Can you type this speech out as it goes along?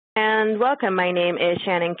And welcome. My name is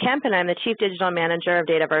Shannon Kemp, and I'm the Chief Digital Manager of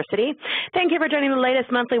DATAVERSITY. Thank you for joining the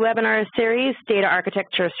latest monthly webinar series, Data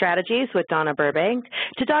Architecture Strategies with Donna Burbank.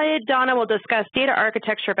 Today, Donna will discuss data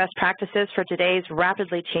architecture best practices for today's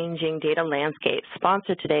rapidly changing data landscape,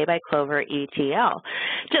 sponsored today by Clover ETL.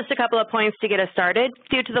 Just a couple of points to get us started.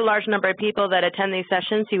 Due to the large number of people that attend these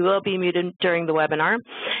sessions, you will be muted during the webinar.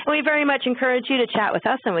 And we very much encourage you to chat with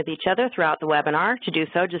us and with each other throughout the webinar. To do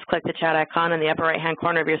so, just click the chat icon in the upper right-hand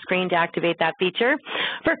corner of your screen to activate that feature.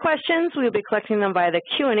 For questions, we will be collecting them via the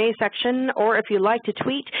Q&A section, or if you'd like to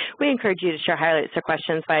tweet, we encourage you to share highlights or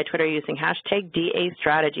questions via Twitter using hashtag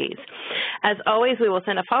 #DAStrategies. As always, we will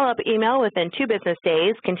send a follow-up email within 2 business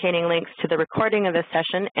days containing links to the recording of this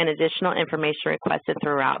session and additional information requested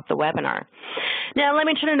throughout the webinar. Now, let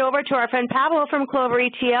me turn it over to our friend Pavel from Clover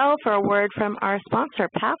ETL for a word from our sponsor.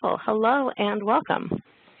 Pavel, hello and welcome.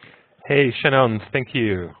 Hey, Shannon, thank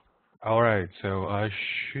you. All right, so I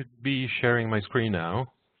should be sharing my screen now.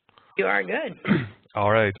 You are good. All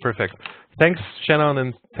right, perfect. Thanks, Shannon,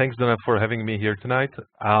 and thanks, Donna, for having me here tonight.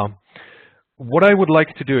 What I would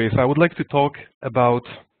like to do is I would like to talk about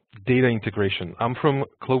data integration. I'm from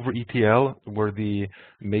Clover ETL. We're the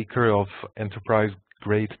maker of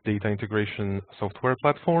enterprise-grade data integration software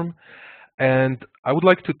platform. And I would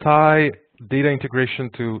like to tie data integration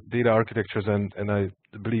to data architectures, and I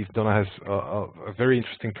believe Donna has a very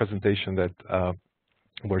interesting presentation that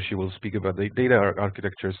where she will speak about the data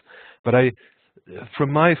architectures. But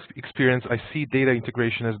from my experience, I see data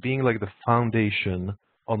integration as being like the foundation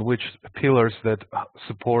on which pillars that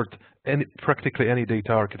support practically any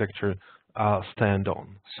data architecture stand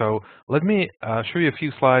on. So let me show you a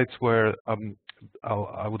few slides where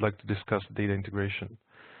I would like to discuss data integration.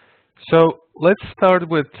 So let's start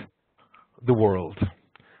with the world.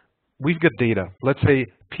 We've got data. Let's say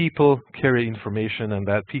people carry information and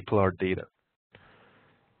that people are data.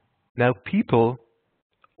 Now, people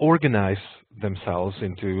organize themselves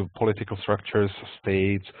into political structures,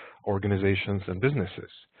 states, organizations, and businesses.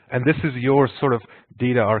 And this is your sort of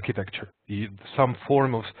data architecture, some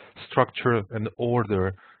form of structure and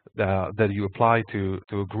order that you apply to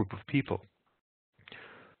a group of people.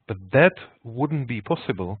 But that wouldn't be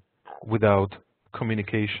possible without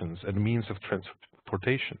communications and means of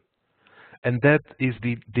transportation. And that is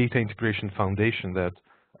the data integration foundation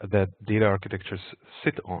that data architectures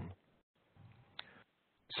sit on.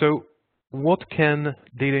 So what can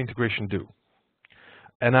data integration do?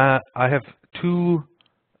 And I have 2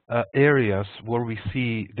 areas where we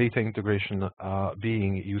see data integration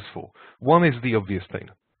being useful. One is the obvious thing,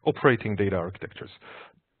 operating data architectures.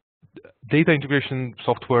 Data integration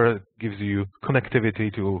software gives you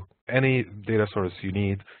connectivity to any data source you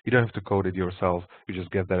need. You don't have to code it yourself. You just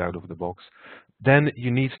get that out of the box. Then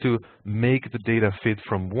you need to make the data fit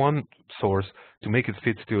from one source to make it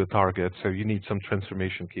fit to a target. So you need some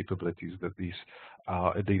transformation capabilities that these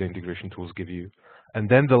data integration tools give you. And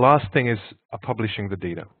then the last thing is publishing the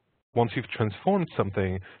data. Once you've transformed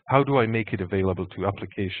something, how do I make it available to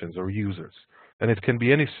applications or users? And it can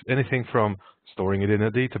be anything from storing it in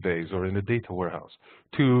a database or in a data warehouse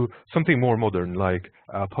to something more modern, like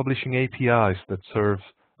publishing APIs that serve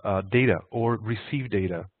data or receive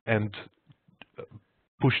data and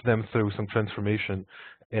push them through some transformation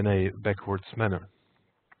in a backwards manner.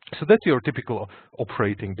 So that's your typical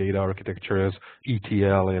operating data architecture as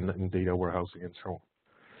ETL and data warehousing and so on.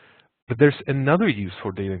 But there's another use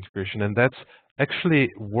for data integration, and that's actually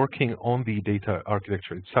working on the data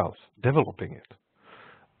architecture itself, developing it.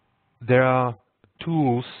 There are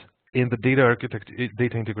tools in the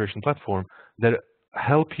data integration platform that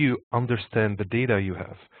help you understand the data you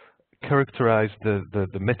have, characterize the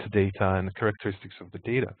metadata and the characteristics of the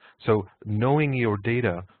data. So knowing your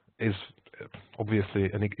data is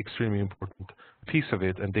obviously an extremely important piece of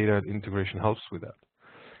it, and data integration helps with that.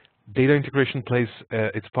 Data integration plays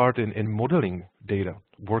its part in modeling data,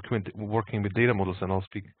 working with data models, and I'll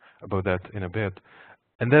speak about that in a bit.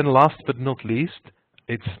 And then last but not least,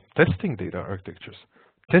 it's testing data architectures.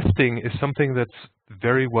 Testing is something that's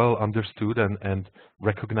very well understood and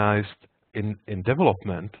recognized in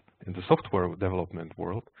development, in the software development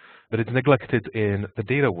world, but it's neglected in the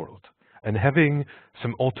data world. And having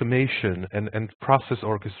some automation and process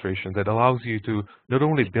orchestration that allows you to not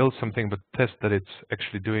only build something, but test that it's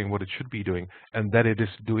actually doing what it should be doing, and that it is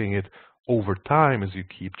doing it over time as you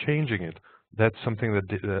keep changing it, that's something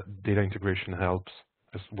that data integration helps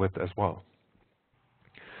us with as well.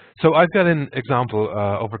 So I've got an example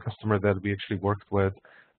of a customer that we actually worked with,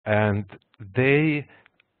 and they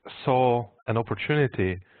saw an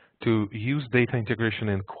opportunity to use data integration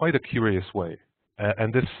in quite a curious way.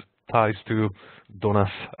 And this ties to Donna's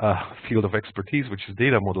field of expertise, which is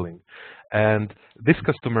data modeling. And this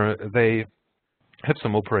customer, they have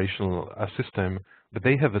some operational system, but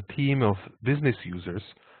they have a team of business users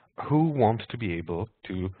who want to be able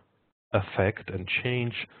to affect and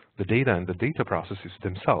change the data and the data processes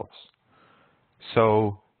themselves.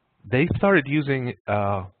 So they started using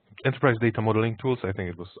enterprise data modeling tools, I think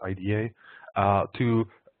it was IDA, to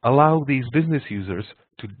allow these business users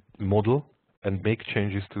to model and make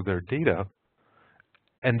changes to their data.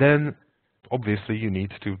 And then, obviously, you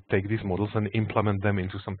need to take these models and implement them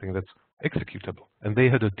into something that's executable. And they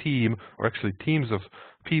had a team, or actually teams of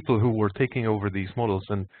people who were taking over these models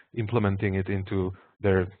and implementing it into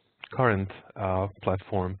their current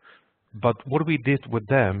platform. But what we did with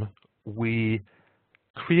them, we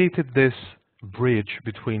created this bridge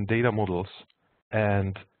between data models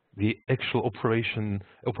and the actual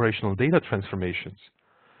operational data transformations,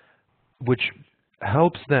 which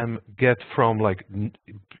helps them get from like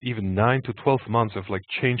even 9 to 12 months of like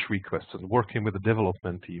change requests and working with the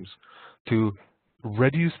development teams to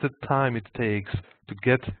reduce the time it takes to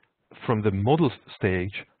get from the model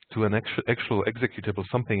stage to an actual executable,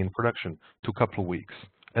 something in production, to a couple of weeks.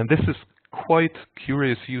 And this is quite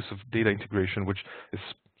curious use of data integration, which is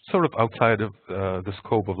sort of outside of the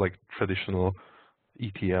scope of like traditional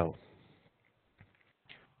ETL.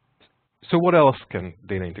 So what else can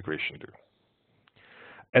data integration do?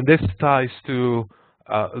 And this ties to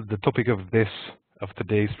the topic of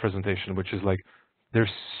today's presentation, which is like there's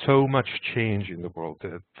so much change in the world.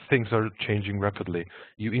 Things are changing rapidly.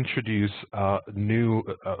 You introduce new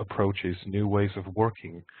approaches, new ways of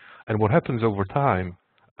working, and what happens over time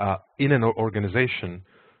in an organization,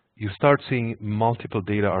 you start seeing multiple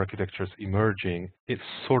data architectures emerging. It's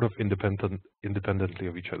sort of independently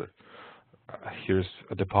of each other. Here's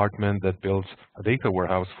a department that builds a data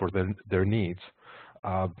warehouse for their needs.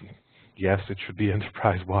 Yes, it should be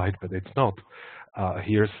enterprise-wide, but it's not.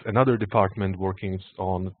 Here's another department working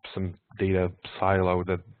on some data silo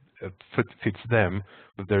that fits them,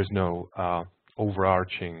 but there's no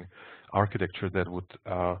overarching architecture that would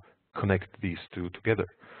connect these two together.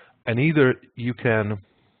 And either you can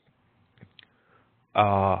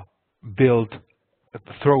throw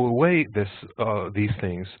away these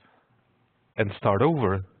things and start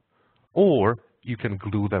over, or you can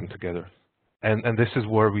glue them together. And this is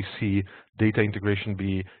where we see data integration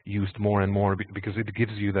be used more and more, because it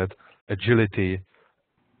gives you that agility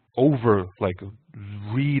over like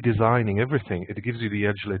redesigning everything. It gives you the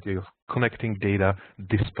agility of connecting data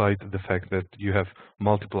despite the fact that you have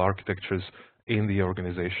multiple architectures in the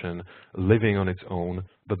organization living on its own.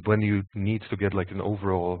 But when you need to get like an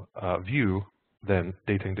overall view, then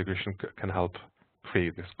data integration can help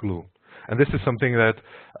create this glue. And this is something that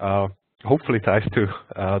hopefully ties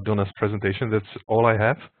to Donna's presentation. That's all I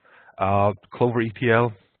have. Clover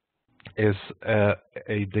ETL is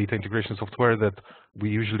a data integration software that we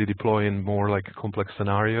usually deploy in more like complex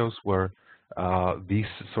scenarios where these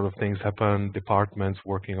sort of things happen, departments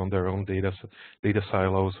working on their own data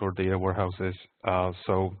silos or data warehouses.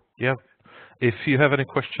 So yeah, if you have any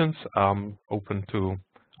questions, I'm open to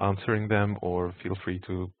answering them, or feel free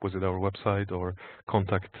to visit our website or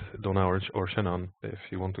contact Donna or Shannon if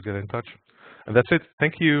you want to get in touch. And that's it.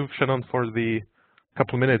 Thank you, Shannon, for the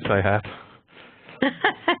couple minutes I had.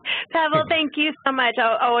 Pavel, thank you so much.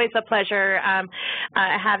 Always a pleasure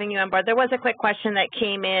having you on board. There was a quick question that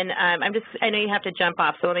came in. I know you have to jump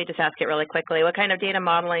off, so let me just ask it really quickly. What kind of data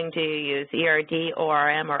modeling do you use, ERD,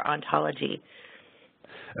 ORM, or ontology?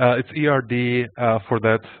 It's ERD for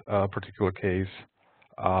that particular case.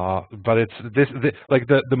 But it's like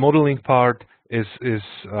the modeling part is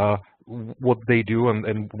what they do,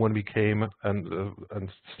 and when we came and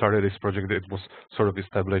started this project, it was sort of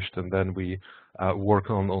established, and then we work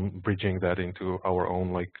on bridging that into our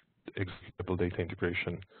own like executable data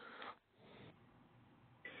integration.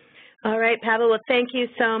 All right, Pavel, well, thank you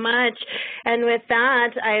so much. And with that,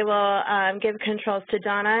 I will give controls to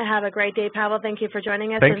Donna. Have a great day, Pavel. Thank you for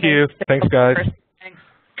joining us. Thank you. Thanks, guys. Thanks.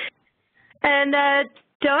 And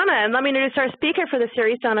Donna, and let me introduce our speaker for the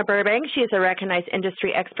series, Donna Burbank. She is a recognized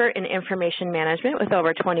industry expert in information management with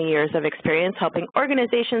over 20 years of experience helping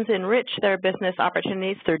organizations enrich their business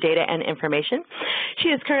opportunities through data and information. She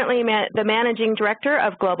is currently the Managing Director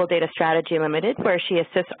of Global Data Strategy Limited, where she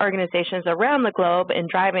assists organizations around the globe in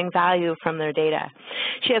driving value from their data.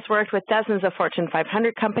 She has worked with dozens of Fortune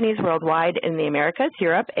 500 companies worldwide in the Americas,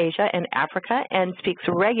 Europe, Asia, and Africa, and speaks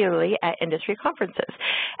regularly at industry conferences.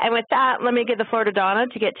 And with that, let me give the floor to Donna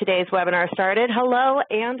to get today's webinar started. Hello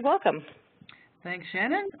and welcome. Thanks,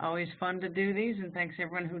 Shannon. Always fun to do these, and thanks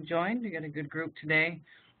everyone who joined. We got a good group today.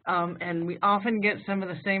 And we often get some of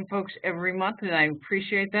the same folks every month, and I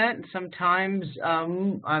appreciate that. And sometimes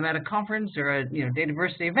I'm at a conference or a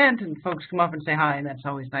Dataversity event, and folks come up and say hi, and that's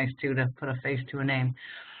always nice too, to put a face to a name.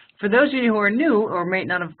 For those of you who are new or may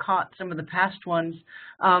not have caught some of the past ones,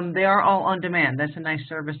 they are all on demand. That's a nice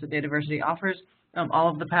service that Dataversity offers. All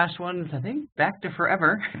of the past ones, I think, back to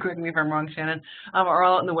forever, correct me if I'm wrong, Shannon, are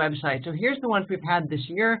all on the website. So here's the ones we've had this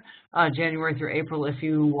year, January through April, if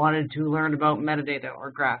you wanted to learn about metadata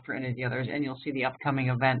or graph or any of the others, and you'll see the upcoming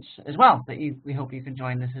events as well that we hope you can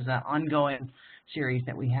join. This is an ongoing series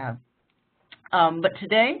that we have. But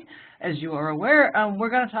today, as you are aware, we're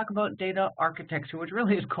going to talk about data architecture, which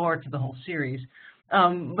really is core to the whole series.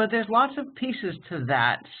 But there's lots of pieces to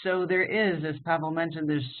that. So there is, as Pavel mentioned,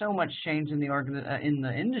 there's so much change in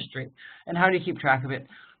the industry, and how do you keep track of it?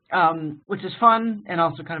 Which is fun and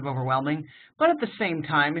also kind of overwhelming. But at the same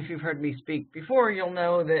time, if you've heard me speak before, you'll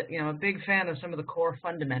know that I'm a big fan of some of the core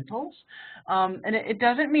fundamentals. And it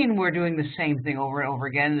doesn't mean we're doing the same thing over and over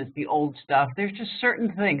again. It's the old stuff. There's just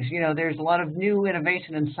certain things. There's a lot of new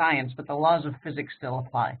innovation in science, but the laws of physics still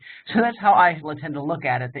apply. So that's how I tend to look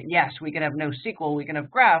at it, that yes, we can have NoSQL, we can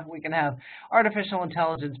have graph, we can have artificial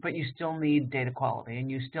intelligence, but you still need data quality,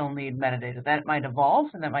 and you still need metadata. That might evolve,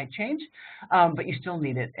 and that might change, but you still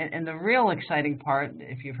need it. And the real exciting part,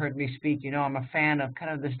 if you've heard me speak, I'm a fan of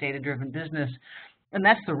kind of this data-driven business, and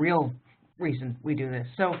that's the real reason we do this.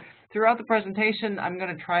 So throughout the presentation, I'm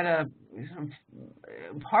going to try to,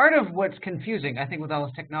 part of what's confusing, I think, with all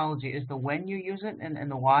this technology is the when you use it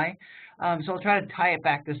and the why. So I'll try to tie it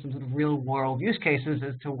back to some sort of real-world use cases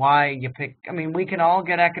as to why you pick. I mean, we can all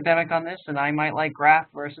get academic on this, and I might like graph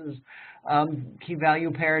versus key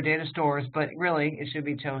value pair data stores, but really it should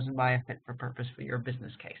be chosen by a fit for purpose for your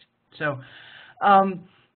business case. So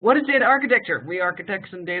what is data architecture? We architects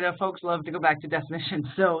and data folks love to go back to definitions,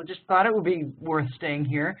 so just thought it would be worth staying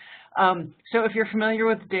here. So if you're familiar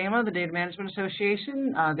with DAMA, the Data Management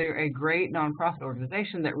Association, they're a great nonprofit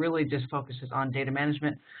organization that really just focuses on data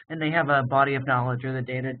management, and they have a body of knowledge, or the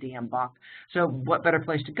data DMBOK. So what better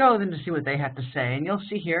place to go than to see what they have to say? And you'll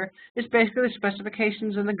see here, it's basically the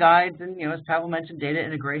specifications and the guides, and as Pavel mentioned, data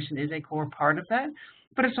integration is a core part of that.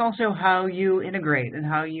 But it's also how you integrate and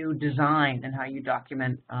how you design and how you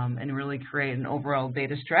document and really create an overall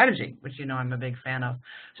data strategy, which I'm a big fan of.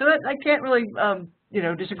 So that I can't really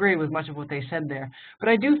disagree with much of what they said there. But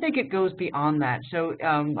I do think it goes beyond that. So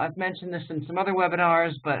I've mentioned this in some other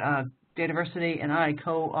webinars, but Dataversity and I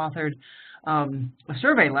co-authored a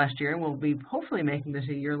survey last year, and we'll be hopefully making this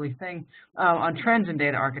a yearly thing on trends in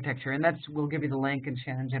data architecture, and we'll give you the link, and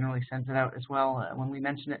Shannon generally sends it out as well when we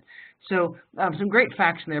mention it. So some great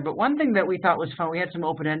facts in there, but one thing that we thought was fun, we had some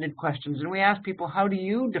open-ended questions, and we asked people, how do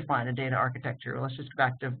you define a data architecture? Let's just go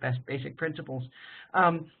back to basic principles.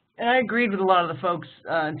 And I agreed with a lot of the folks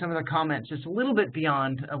in some of their comments, just a little bit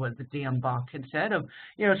beyond what the DMBOK had said of,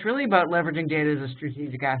 it's really about leveraging data as a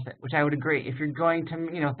strategic asset, which I would agree. If you're going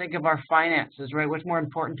to, think of our finances, right, what's more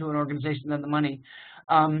important to an organization than the money?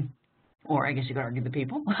 Or I guess you could argue the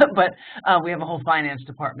people, but we have a whole finance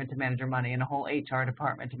department to manage our money and a whole HR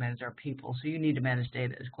department to manage our people. So you need to manage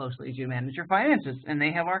data as closely as you manage your finances, and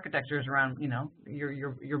they have architectures around,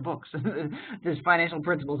 your books. There's financial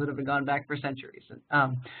principles that have been gone back for centuries.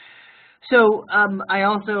 So I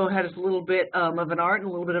also had a little bit of an art and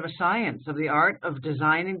a little bit of a science of the art of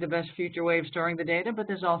designing the best future way of storing the data, but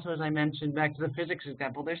there's also, as I mentioned, back to the physics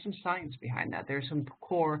example, there's some science behind that. There's some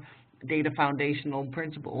core data foundational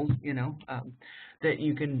principles, that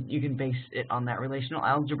you can base it on that. Relational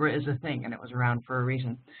algebra is a thing, and it was around for a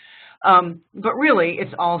reason. But really,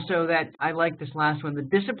 it's also that, I like this last one, the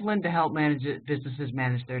discipline to help businesses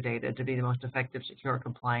manage their data to be the most effective, secure,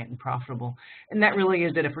 compliant, and profitable. And that really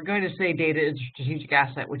is that if we're going to say data is a strategic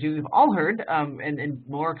asset, which you've all heard, and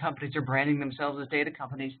more companies are branding themselves as data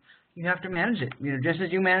companies, you have to manage it, just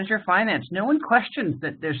as you manage your finance. No one questions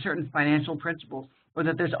that there's certain financial principles, or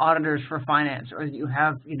that there's auditors for finance, or that you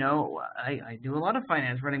have, I do a lot of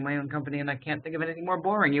finance running my own company, and I can't think of anything more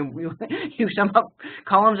boring. You sum up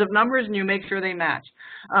columns of numbers and you make sure they match.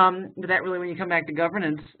 But that really, when you come back to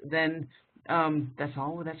governance, then that's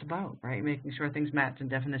all that's about, right? Making sure things match and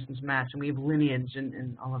definitions match, and we have lineage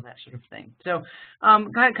and all of that sort of thing. So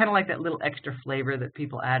kind of like that little extra flavor that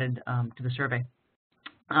people added to the survey.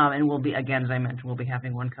 And we'll be, again, as I mentioned, we'll be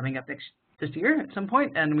having one coming up this year at some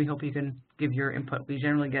point, and we hope you can give your input. We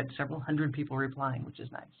generally get several hundred people replying, which is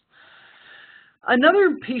nice.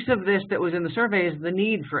 Another piece of this that was in the survey is the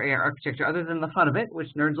need for AI architecture, other than the fun of it, which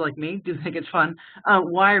nerds like me do think it's fun.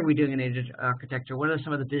 Why are we doing an AI architecture? What are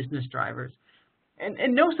some of the business drivers?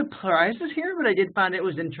 And no surprises here, but I did find it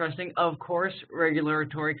was interesting. Of course,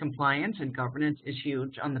 regulatory compliance and governance is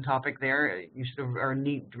huge on the topic there. You sort of are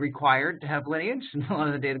required to have lineage in a lot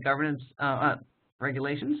of the data governance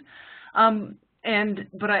regulations.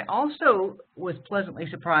 But I also was pleasantly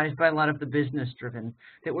surprised by a lot of the business-driven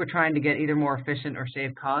that we're trying to get either more efficient or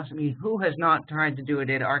save costs. I mean, who has not tried to do a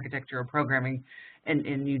data architecture or programming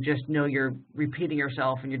and you just know you're repeating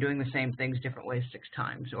yourself and you're doing the same things different ways 6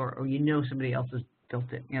 times, or you know somebody else has built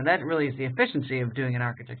it. You know, that really is the efficiency of doing an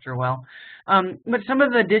architecture well. But some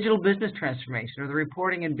of the digital business transformation or the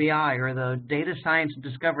reporting in BI or the data science and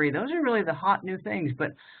discovery, those are really the hot new things.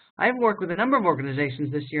 But I've worked with a number of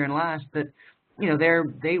organizations this year and last that, you know,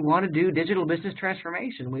 they want to do digital business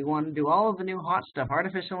transformation. We want to do all of the new hot stuff,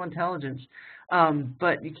 artificial intelligence,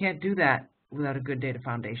 but you can't do that without a good data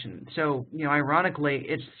foundation. So, you know, ironically,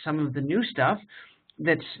 it's some of the new stuff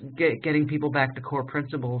that's getting people back to core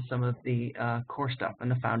principles, some of the core stuff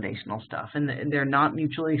and the foundational stuff. And they're not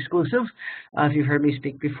mutually exclusive. If you've heard me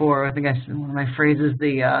speak before, I think one of my phrases,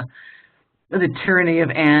 the tyranny of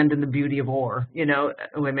and the beauty of or. You know,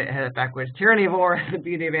 wait a minute, I had it backwards. Tyranny of or and the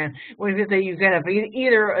beauty of and. Well, you can have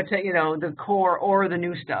either, you know, the core or the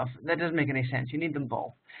new stuff. That doesn't make any sense. You need them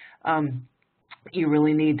both. You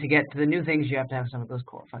really need to get to the new things. You have to have some of those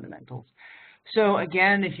core fundamentals. So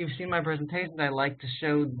again, if you've seen my presentations, I like to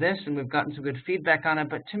show this, and we've gotten some good feedback on it.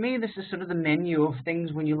 But to me, this is sort of the menu of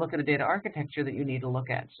things when you look at a data architecture that you need to look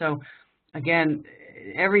at. So again,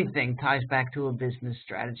 everything ties back to a business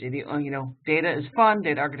strategy. You know, data is fun,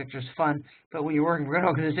 data architecture is fun, but when you're working for an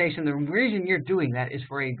organization, the reason you're doing that is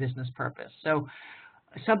for a business purpose. So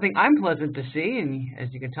something I'm pleasant to see, and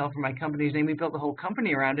as you can tell from my company's name, we built the whole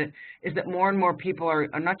company around it, is that more and more people are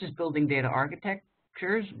not just building data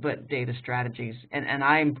architectures, but data strategies. And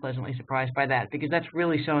I'm pleasantly surprised by that, because that's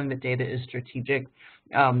really showing that data is strategic.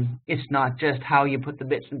 It's not just how you put the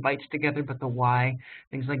bits and bytes together, but the why,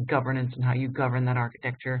 things like governance and how you govern that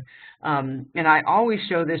architecture. And I always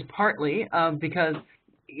show this partly because,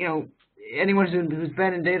 you know, anyone who's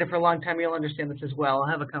been in data for a long time, you'll understand this as well. I'll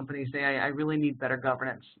have a company say, I really need better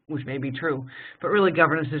governance, which may be true, but really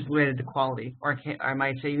governance is related to quality. Or I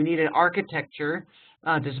might say you need an architecture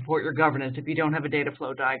to support your governance. If you don't have a data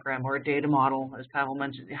flow diagram or a data model, as Pavel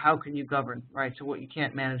mentioned, how can you govern, right? So what you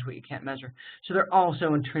can't manage, what you can't measure. So they're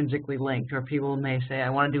also intrinsically linked, or people may say, I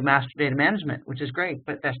want to do master data management, which is great,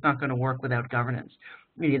 but that's not going to work without governance.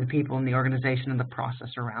 You need the people in the organization and the process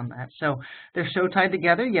around that. So they're so tied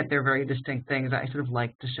together, yet they're very distinct things. I sort of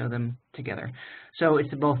like to show them together. So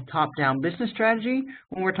it's both top-down business strategy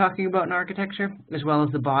when we're talking about an architecture, as well as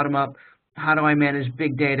the bottom-up, how do I manage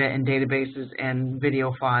big data and databases and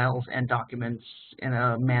video files and documents in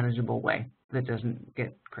a manageable way that doesn't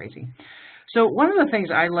get crazy. So one of the things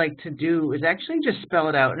I like to do is actually just spell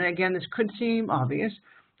it out. And again, this could seem obvious,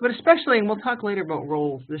 but especially, and we'll talk later about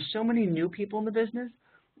roles, there's so many new people in the business.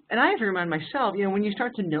 And I have to remind myself, you know, when you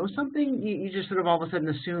start to know something, you just sort of all of a sudden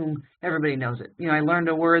assume everybody knows it. You know, I learned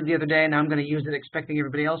a word the other day, and now I'm going to use it expecting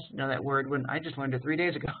everybody else to know that word when I just learned it 3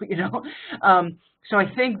 days ago, you know. So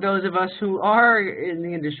I think those of us who are in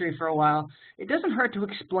the industry for a while, it doesn't hurt to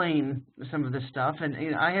explain some of this stuff. And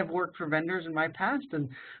you know, I have worked for vendors in my past, and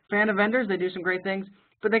fan of vendors, they do some great things.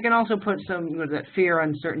 But they can also put some, you know, that fear,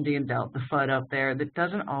 uncertainty, and doubt, the FUD up there that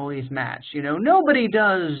doesn't always match. You know, nobody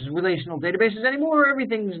does relational databases anymore.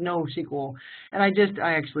 Everything's NoSQL. And I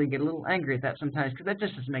actually get a little angry at that sometimes, because that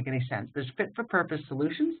just doesn't make any sense. There's fit-for-purpose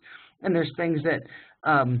solutions, and there's things that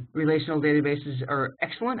relational databases are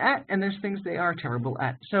excellent at, and there's things they are terrible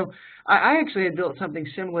at. So I actually had built something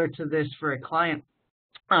similar to this for a client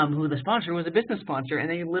who the sponsor was a business sponsor, and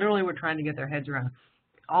they literally were trying to get their heads around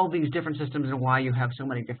all these different systems and why you have so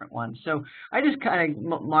many different ones. So I just kind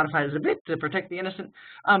of modified it a bit to protect the innocent.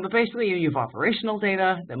 But basically, you have operational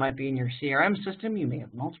data that might be in your CRM system. You may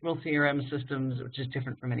have multiple CRM systems, which is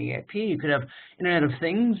different from an EAP. You could have Internet of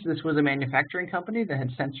Things. This was a manufacturing company that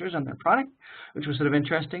had sensors on their product, which was sort of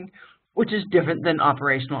interesting, which is different than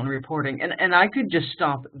operational and reporting. And I could just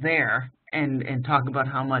stop there and talk about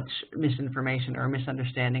how much misinformation or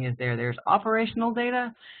misunderstanding is there. There's operational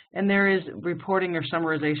data, and there is reporting or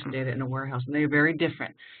summarization data in a warehouse, and they're very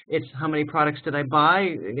different. It's how many products did I buy,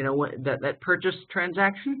 you know, that purchase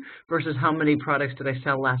transaction, versus how many products did I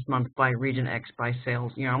sell last month by region X, by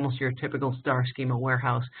sales, you know, almost your typical star schema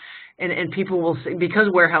warehouse. And people will say, because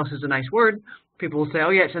warehouse is a nice word, people will say,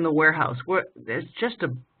 oh yeah, it's in the warehouse. It's just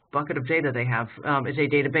a bucket of data they have. It's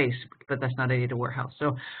a database, but that's not a data warehouse.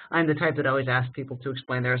 So I'm the type that always asks people to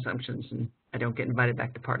explain their assumptions, and I don't get invited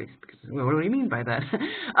back to parties because, well, what do you mean by that?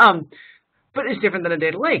 But it's different than a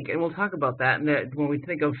data lake, and we'll talk about that. And that when we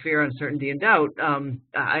think of fear, uncertainty, and doubt,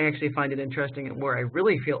 I actually find it interesting, and where I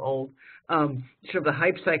really feel old, sort of the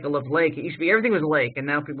hype cycle of lake. It used to be everything was a lake, and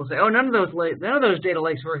now people say, oh, none of those data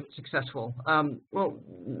lakes were successful. Well,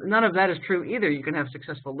 none of that is true either. You can have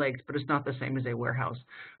successful lakes, but it's not the same as a warehouse.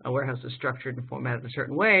 A warehouse is structured and formatted a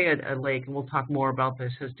certain way. A lake, and we'll talk more about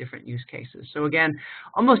this, has different use cases. So again,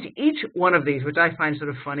 almost each one of these, which I find sort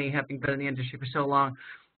of funny, having been in the industry for so long,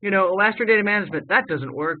 Elastic data management, that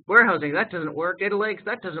doesn't work. Warehousing, that doesn't work. Data lakes,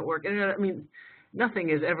 that doesn't work. And, I mean, nothing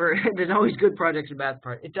is ever, there's always good projects and bad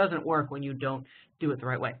projects. It doesn't work when you don't do it the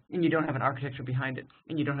right way, and you don't have an architecture behind it,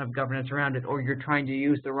 and you don't have governance around it, or you're trying to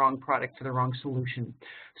use the wrong product for the wrong solution.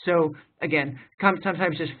 So, again,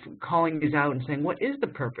 sometimes just calling these out and saying, what is the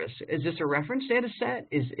purpose? Is this a reference data set?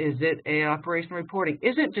 Is it a operational reporting?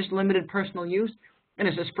 Is it just limited personal use? And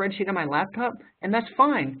it's a spreadsheet on my laptop, and that's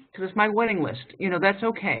fine, because it's my wedding list. That's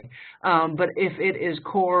okay. But if it is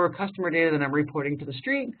core customer data that I'm reporting to the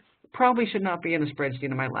street, probably should not be in a spreadsheet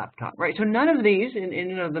on my laptop, right? So none of these in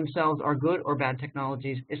and of themselves are good or bad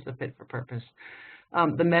technologies. It's the fit for purpose.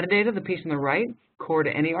 The metadata, the piece on the right, core to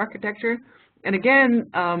any architecture. And again,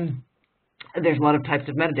 there's a lot of types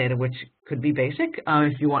of metadata, which could be basic.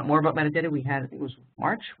 If you want more about metadata, we had, I think it was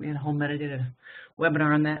March, we had a whole metadata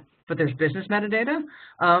webinar on that. But there's business metadata,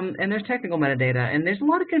 and there's technical metadata. And there's a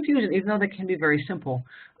lot of confusion, even though they can be very simple.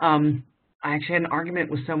 I actually had an argument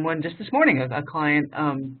with someone just this morning, a client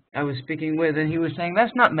I was speaking with, and he was saying,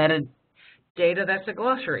 that's not metadata, that's a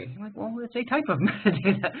glossary. I'm like, well, it's a type of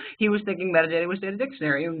metadata. He was thinking metadata was data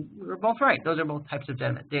dictionary, and we were both right. Those are both types of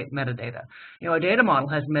metadata. A data model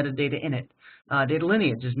has metadata in it. Data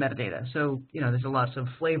lineage is metadata. So, there's lots of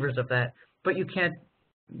flavors of that, but you can't,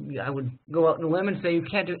 I would go out on a limb and say you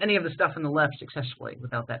can't do any of the stuff on the left successfully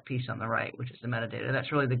without that piece on the right, which is the metadata. That's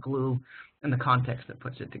really the glue and the context that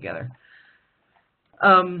puts it together.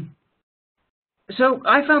 So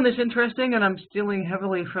I found this interesting, and I'm stealing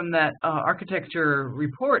heavily from that architecture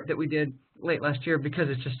report that we did late last year because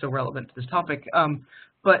it's just so relevant to this topic.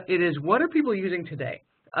 But it is, what are people using today?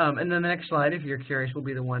 And then the next slide, if you're curious, will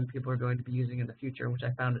be the one people are going to be using in the future, which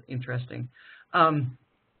I found interesting.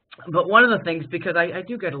 But one of the things, because I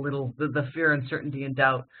do get a little, the fear, uncertainty, and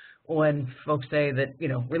doubt when folks say that,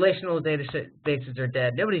 relational databases are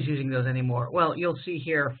dead. Nobody's using those anymore. Well, you'll see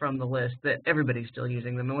here from the list that everybody's still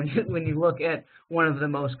using them. And when you look at one of the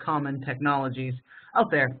most common technologies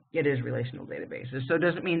out there, it is relational databases. So it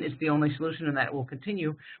doesn't mean it's the only solution and that it will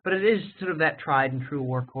continue, but it is sort of that tried and true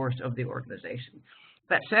workhorse of the organization.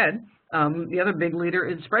 That said, the other big leader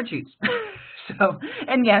is spreadsheets. So,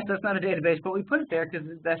 and yes, that's not a database, but we put it there because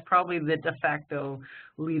that's probably the de facto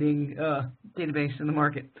leading database in the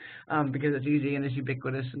market because it's easy and it's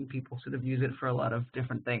ubiquitous and people sort of use it for a lot of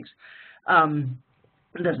different things.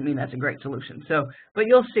 It doesn't mean that's a great solution. So, but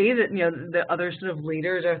you'll see that the other sort of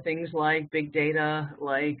leaders are things like big data,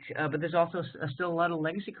 but there's also still a lot of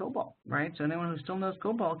legacy COBOL, right? So anyone who still knows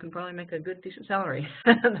COBOL can probably make a good, decent salary.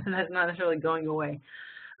 That's not necessarily going away.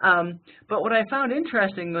 But what I found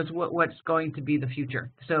interesting was what's going to be the future.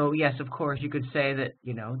 So yes, of course, you could say that,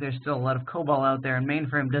 there's still a lot of COBOL out there, and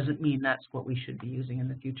mainframe doesn't mean that's what we should be using in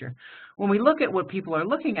the future. When we look at what people are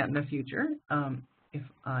looking at in the future, if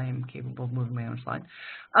I am capable of moving my own slide,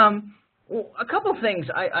 a couple things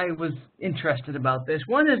I was interested about this.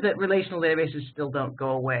 One is that relational databases still don't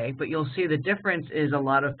go away, but you'll see the difference is a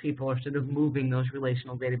lot of people are sort of moving those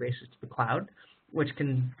relational databases to the cloud, which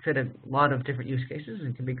can fit a lot of different use cases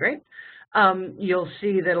and can be great. You'll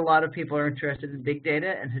see that a lot of people are interested in big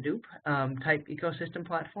data and Hadoop type ecosystem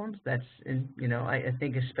platforms. That's, I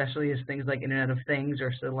think especially as things like Internet of Things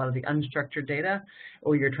or so a lot of the unstructured data,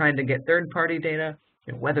 or you're trying to get third-party data,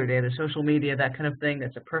 weather data, social media, that kind of thing.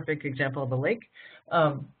 That's a perfect example of a lake.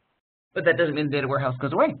 But that doesn't mean the data warehouse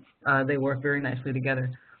goes away. They work very nicely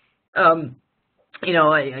together.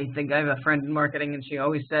 I think I have a friend in marketing, and she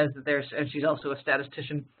always says that and she's also a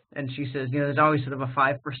statistician, and she says, there's always sort of a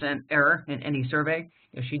 5% error in any survey.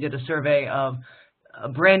 She did a survey of a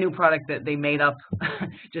brand new product that they made up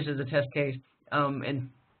just as a test case, and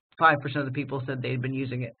 5% of the people said they'd been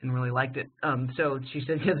using it and really liked it. So she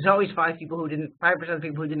said, there's always 5% of people who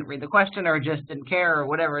didn't read the question or just didn't care or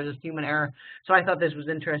whatever, just human error. So I thought this was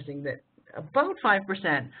interesting that about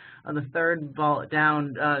 5% on the third ball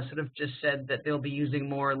down sort of just said that they'll be using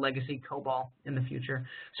more legacy COBOL in the future.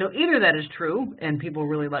 So either that is true and people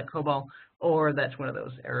really like COBOL, or that's one of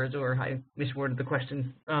those errors, or I misworded the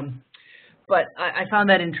question. But I found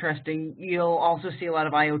that interesting. You'll also see a lot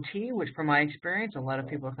of IoT, which from my experience, a lot of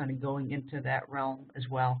people are kind of going into that realm as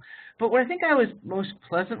well. But what I think I was most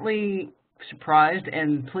pleasantly surprised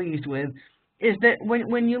and pleased with is that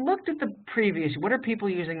when you looked at the previous, what are people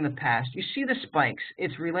using in the past? You see the spikes.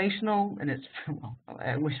 It's relational, and it's, well,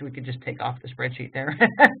 I wish we could just take off the spreadsheet there,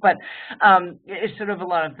 but it's sort of a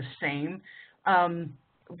lot of the same.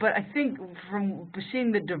 But I think from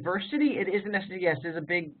seeing the diversity, it isn't necessarily, yes, there's a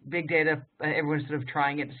big data, everyone's sort of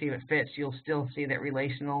trying it to see if it fits. You'll still see that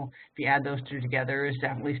relational, if you add those two together, is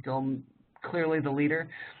definitely still clearly the leader.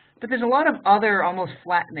 But there's a lot of other almost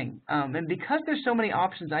flattening. And because there's so many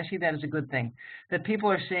options, I see that as a good thing, that people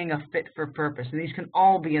are seeing a fit for purpose. And these can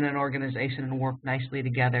all be in an organization and work nicely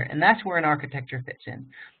together. And that's where an architecture fits in.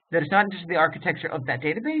 That it's not just the architecture of that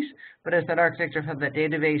database, but it's that architecture of how that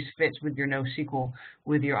database fits with your NoSQL,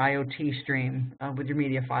 with your IoT stream, with your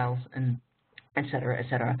media files, and et cetera, et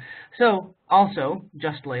cetera. So also,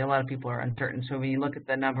 justly, a lot of people are uncertain. So when you look at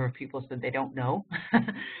the number of people that they don't know,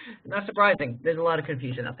 not surprising. There's a lot of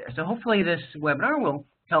confusion out there. So hopefully this webinar will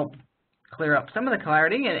help clear up some of the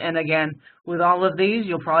clarity. And again, with all of these,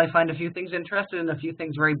 you'll probably find a few things interested and a few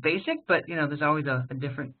things very basic, but you know, there's always a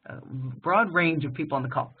different, broad range of people on the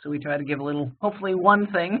call. So we try to give a little, hopefully one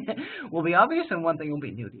thing will be obvious and one thing will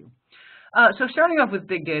be new to you. So starting off with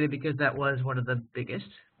big data, because that was one of the biggest,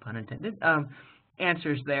 pun intended,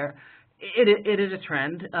 answers there. It is a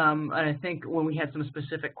trend, and I think when we had some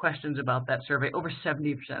specific questions about that survey, over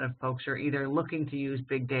 70% of folks are either looking to use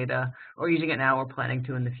big data or using it now or planning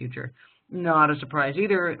to in the future. Not a surprise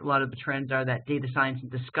either. A lot of the trends are that data science and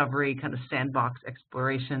discovery, kind of sandbox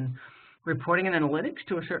exploration, reporting and analytics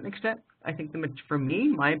to a certain extent. I think for me,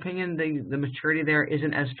 my opinion, the maturity there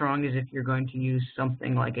isn't as strong as if you're going to use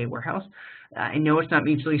something like a warehouse. I know it's not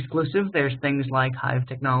mutually exclusive. There's things like Hive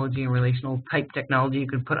technology and relational type technology you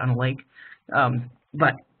could put on a lake.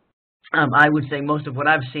 But I would say most of what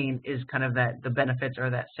I've seen is kind of that the benefits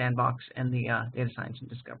are that sandbox and the data science and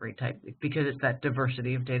discovery type, because it's that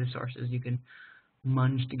diversity of data sources you can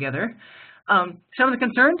munge together. Some of the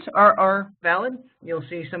concerns are valid. You'll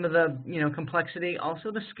see some of the complexity,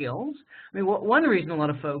 also the skills. I mean, one reason a lot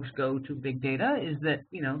of folks go to big data is that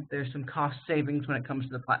there's some cost savings when it comes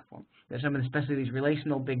to the platform. There's some, especially these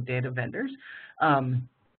relational big data vendors,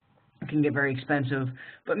 can get very expensive.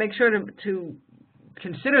 But make sure to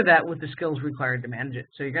consider that with the skills required to manage it.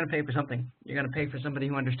 So you're going to pay for something. You're going to pay for somebody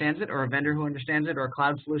who understands it, or a vendor who understands it, or a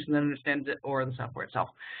cloud solution that understands it, or the software itself.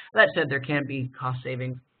 That said, there can be cost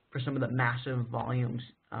savings for some of the massive volumes.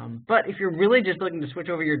 But if you're really just looking to switch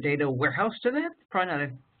over your data warehouse to that, probably not.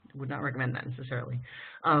 I would not recommend that necessarily,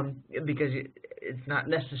 because it's not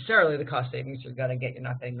necessarily the cost savings you're going to get. You're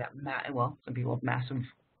not getting that. Well, some people have massive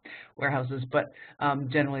warehouses, but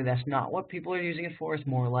generally that's not what people are using it for. It's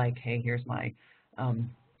more like, hey, here's my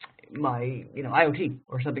IoT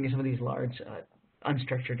or something in some of these large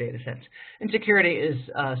unstructured data sets. And security is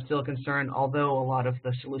still a concern, although a lot of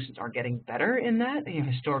the solutions are getting better in that.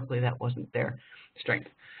 Historically, that wasn't their strength,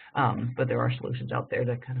 but there are solutions out there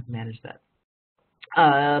that kind of manage that.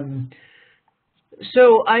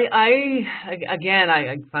 So I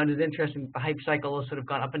found it interesting. The hype cycle has sort of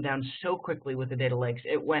gone up and down so quickly with the data lakes.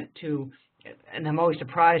 It went to, and I'm always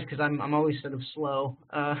surprised because I'm always sort of slow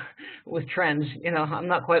with trends. I'm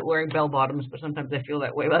not quite wearing bell bottoms, but sometimes I feel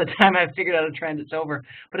that way. By the time I've figured out a trend, it's over.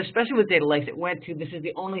 But especially with data lakes, it went to, this is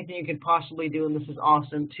the only thing you could possibly do, and this is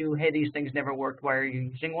awesome, to, hey, these things never worked, why are you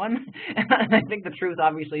using one? And I think the truth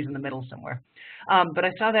obviously is in the middle somewhere. But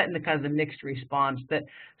I saw that in the kind of the mixed response, that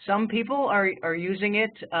some people are using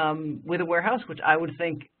it with a warehouse, which I would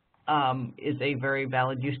think is a very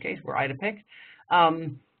valid use case were I to pick.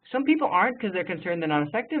 Some people aren't because they're concerned they're not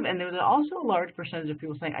effective, and there's also a large percentage of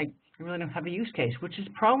people saying, I really don't have a use case, which is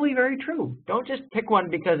probably very true. Don't just pick one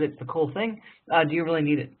because it's the cool thing. Do you really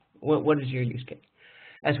need it? What is your use case?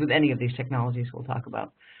 As with any of these technologies we'll talk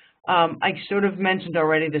about. I sort of mentioned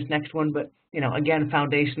already this next one, but again,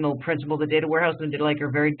 foundational principle, the data warehouse and the data lake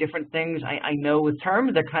are very different things. I know with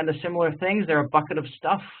terms, they're kind of similar things. They're a bucket of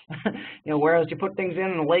stuff. Whereas you put things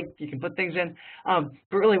in a lake, you can put things in.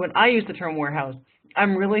 But really, when I use the term warehouse,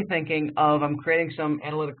 I'm really thinking of, I'm creating some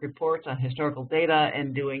analytic reports on historical data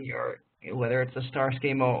and doing whether it's a star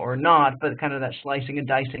schema or not, but kind of that slicing and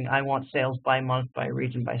dicing. I want sales by month, by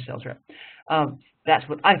region, by sales rep. That's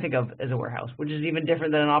what I think of as a warehouse, which is even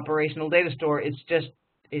different than an operational data store. It's just,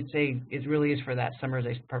 it really is for that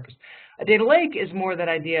summarization purpose. A data lake is more that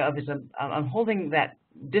idea of, I'm holding that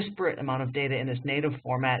disparate amount of data in this native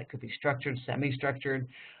format. It could be structured, semi-structured,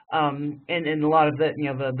 and a lot of the,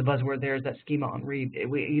 the buzzword there is that schema on read.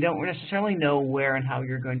 You don't necessarily know where and how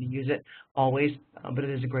you're going to use it always, but it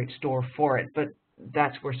is a great store for it. But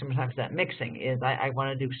that's where sometimes that mixing is. I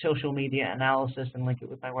want to do social media analysis and link it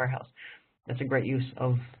with my warehouse. That's a great use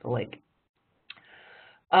of the lake.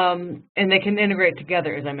 And they can integrate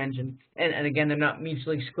together, as I mentioned. And again, they're not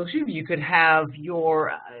mutually exclusive. You could have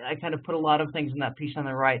I kind of put a lot of things in that piece on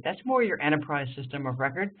the right. That's more your enterprise system of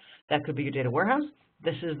record. That could be your data warehouse.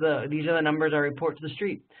 These are the numbers I report to the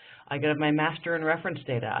street. I could have my master and reference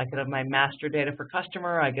data. I could have my master data for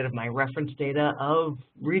customer. I could have my reference data of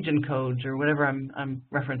region codes or whatever I'm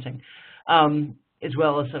referencing, as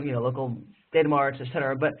well as some local data marts, et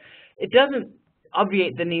cetera. But it doesn't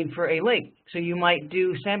obviate the need for a lake. So you might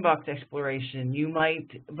do sandbox exploration.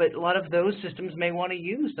 But a lot of those systems may want to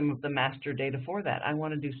use some of the master data for that. I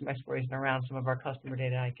want to do some exploration around some of our customer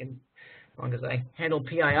data. I can, as long as I handle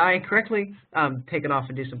PII correctly, take it off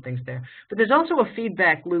and do some things there. But there's also a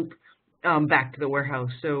feedback loop back to the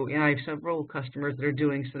warehouse. So I have several customers that are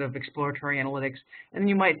doing sort of exploratory analytics, and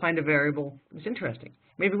you might find a variable that's interesting.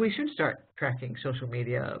 Maybe we should start tracking social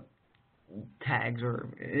media tags or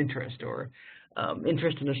interest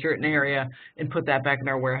in a certain area and put that back in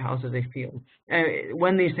our warehouse as a field.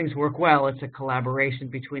 When these things work well, it's a collaboration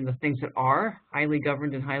between the things that are highly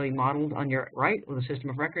governed and highly modeled on your right with a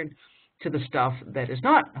system of record to the stuff that is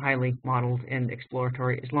not highly modeled and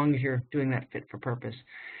exploratory, as long as you're doing that fit for purpose.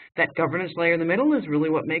 That governance layer in the middle is really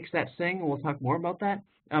what makes that sing. We'll talk more about that,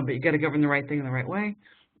 but you got to govern the right thing in the right way.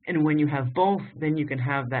 And when you have both, then you can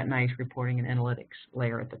have that nice reporting and analytics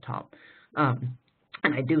layer at the top.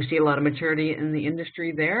 And I do see a lot of maturity in the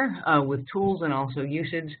industry there with tools and also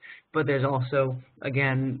usage, but there's also,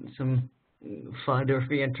 again, some FUD or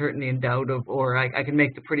free uncertainty and doubt or I can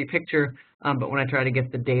make the pretty picture, but when I try to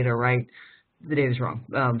get the data right, the data's wrong.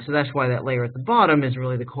 So that's why that layer at the bottom is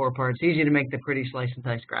really the core part. It's easy to make the pretty slice and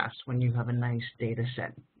dice graphs when you have a nice data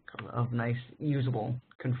set of nice, usable,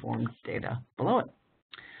 conformed data below it.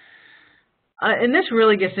 And this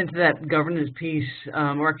really gets into that governance piece,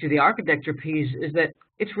 or actually the architecture piece, is that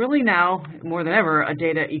it's really now, more than ever, a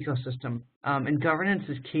data ecosystem. And governance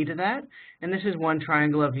is key to that. And this is one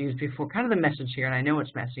triangle I've used before. Kind of the message here, and I know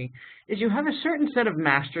it's messy, is you have a certain set of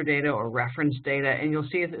master data or reference data, and you'll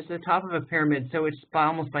see it's at the top of a pyramid, so it's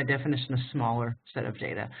almost by definition a smaller set of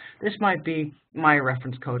data. This might be my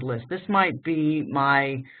reference code list. This might be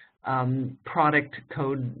my product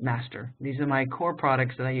code master. These are my core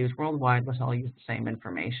products that I use worldwide. Let's all use the same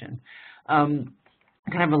information. Kind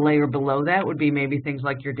of a layer below that would be maybe things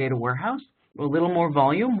like your data warehouse, a little more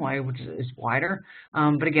volume, which is wider.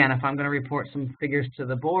 But again, if I'm going to report some figures to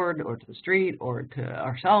the board or to the street or to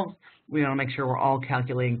ourselves, we want to make sure we're all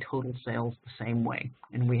calculating total sales the same way.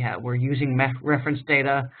 And we're using reference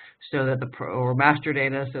data so that or master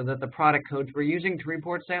data so that the product codes we're using to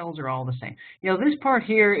report sales are all the same. This part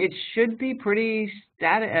here, it should be pretty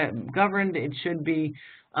governed. It should be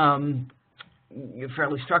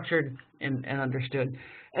fairly structured and understood.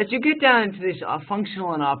 As you get down into this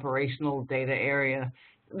functional and operational data area,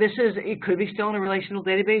 it could be still in a relational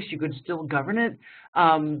database. You could still govern it,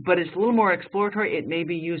 but it's a little more exploratory. It may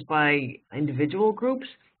be used by individual groups.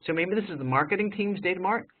 So maybe this is the marketing team's data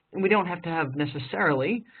mart, and we don't have to have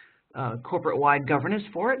necessarily corporate-wide governance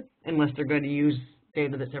for it unless they're going to use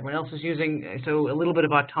data that everyone else is using. So a little bit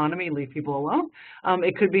of autonomy, leave people alone.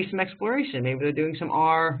 It could be some exploration. Maybe they're doing some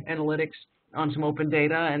R analytics on some open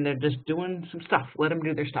data, and they're just doing some stuff. Let them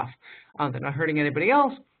do their stuff. They're not hurting anybody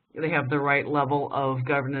else. They have the right level of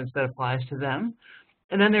governance that applies to them.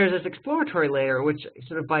 And then there's this exploratory layer, which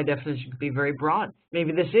sort of by definition could be very broad.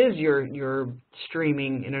 Maybe this is your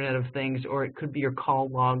streaming Internet of Things, or it could be your call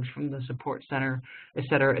logs from the support center, et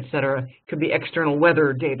cetera, et cetera. It could be external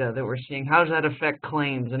weather data that we're seeing. How does that affect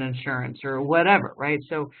claims and insurance or whatever, right?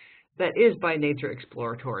 So that is by nature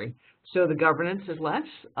exploratory. So the governance is less.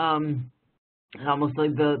 Almost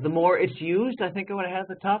like the more it's used, I think what I had at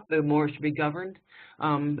the top, the more it should be governed,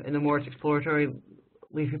 and the more it's exploratory,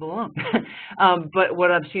 leave people alone. But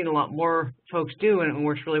what I've seen a lot more folks do, and it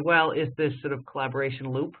works really well, is this sort of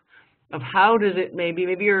collaboration loop of how does it maybe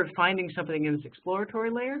you're finding something in this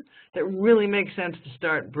exploratory layer that really makes sense to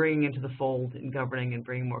start bringing into the fold and governing and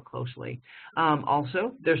bringing more closely.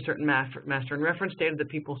 Also, there's certain master and reference data that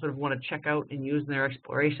people sort of want to check out and use in their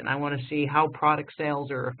exploration. I want to see how product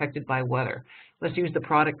sales are affected by weather. Let's use the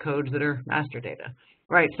product codes that are master data.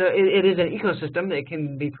 Right, so it is an ecosystem that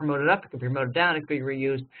can be promoted up, it can be promoted down, it can be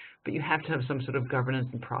reused, but you have to have some sort of governance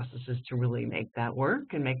and processes to really make that work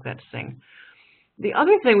and make that sing. The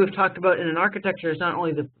other thing we've talked about in an architecture is not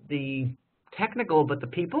only the technical, but the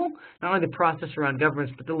people, not only the process around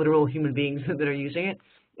governance, but the literal human beings that are using it.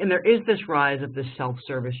 And there is this rise of this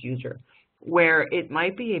self-service user, where it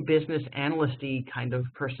might be a business analyst-y kind of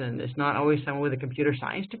person. It's not always someone with a computer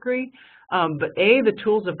science degree, but the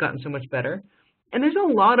tools have gotten so much better. And there's a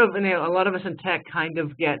lot of us in tech kind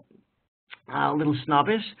of get a little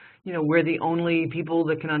snobbish. We're the only people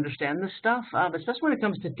that can understand this stuff, especially when it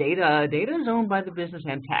comes to data. Data is owned by the business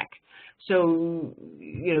and tech. So,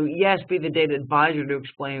 yes, be the data advisor to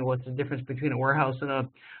explain what's the difference between a warehouse and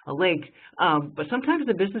a lake. But sometimes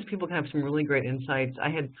the business people can have some really great insights. I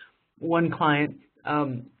had one client,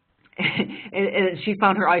 and she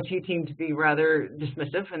found her IT team to be rather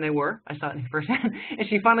dismissive, and they were. I saw it in firsthand. And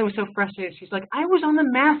she finally was so frustrated. She's like, I was on the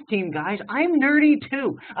math team, guys. I'm nerdy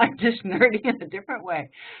too. I'm just nerdy in a different way.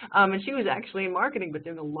 And she was actually in marketing, but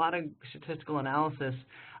doing a lot of statistical analysis.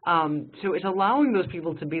 So it's allowing those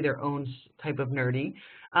people to be their own type of nerdy,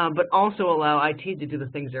 but also allow IT to do the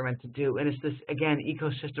things they're meant to do. And it's this, again,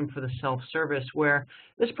 ecosystem for the self-service where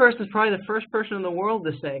this person is probably the first person in the world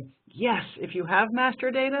to say, yes, if you have master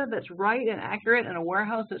data that's right and accurate and a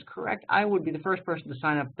warehouse that's correct, I would be the first person to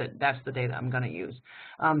sign up that that's the data I'm going to use.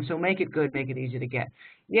 So make it good, make it easy to get.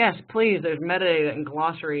 Yes, please, there's metadata and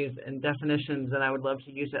glossaries and definitions, and I would love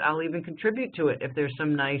to use it. I'll even contribute to it if there's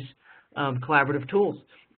some nice collaborative tools.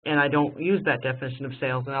 And I don't use that definition of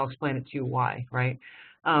sales, and I'll explain it to you why, right?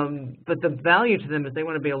 But the value to them is they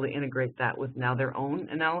want to be able to integrate that with now their own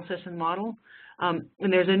analysis and model. And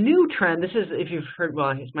there's a new trend. This is, if you've heard, well,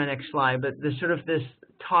 it's my next slide, but there's sort of this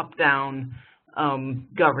top-down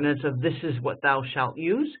governance of this is what thou shalt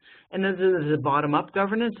use. And then there's a bottom-up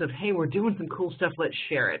governance of, hey, we're doing some cool stuff, let's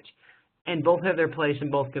share it. And both have their place and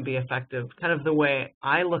both can be effective. Kind of the way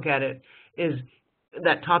I look at it is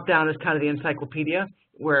that top-down is kind of the encyclopedia,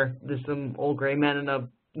 where there's some old gray men in a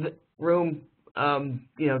room,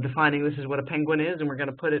 defining this is what a penguin is, and we're going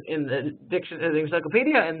to put it in the dictionary, the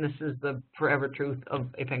encyclopedia, and this is the forever truth of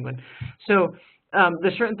a penguin. So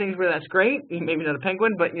there's certain things where that's great, maybe not a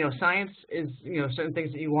penguin, but science is certain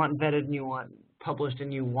things that you want vetted and you want published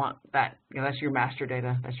and you want that, that's your master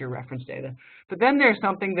data, that's your reference data. But then there's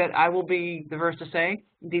something that I will be the first to say,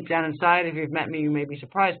 deep down inside, if you've met me, you may be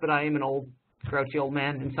surprised, but I am an old grouchy old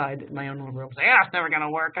man inside my own little room say, yeah, it's never going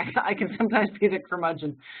to work. I can sometimes be the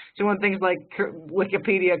curmudgeon. So when things like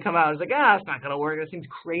Wikipedia come out, it's like, it's not going to work. That seems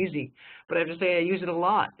crazy. But I have to say I use it a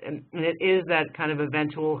lot. And it is that kind of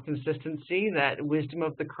eventual consistency, that wisdom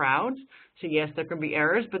of the crowds. So yes, there can be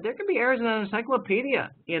errors, but there can be errors in an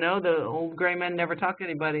encyclopedia. The old gray men never talk to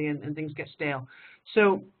anybody and things get stale.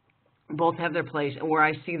 So both have their place. And where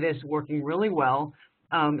I see this working really well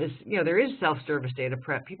is, there is self-service data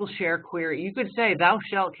prep. People share query. You could say, thou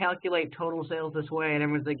shalt calculate total sales this way, and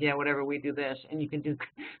everyone's like, yeah, whatever, we do this. And you can do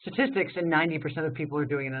statistics, and 90% of people are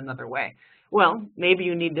doing it another way. Well, maybe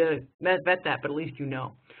you need to vet that, but at least you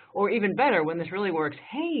know. Or even better, when this really works,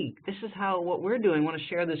 hey, this is what we're doing. Want to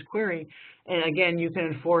share this query. And again, you can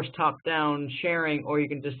enforce top-down sharing, or you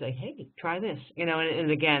can just say, hey, try this.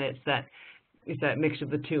 And again, it's that mix of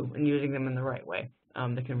the two and using them in the right way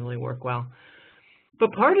that can really work well.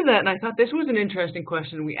 But part of that, and I thought this was an interesting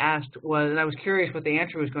question we asked, was, and I was curious what the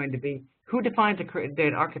answer was going to be, who defines a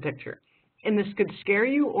data architecture? And this could scare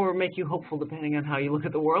you or make you hopeful depending on how you look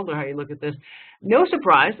at the world or how you look at this. No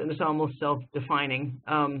surprise, and it's almost self-defining.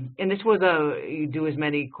 And this was you do as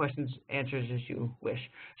many questions, answers as you wish.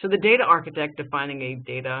 So the data architect defining a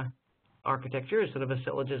data architecture is sort of a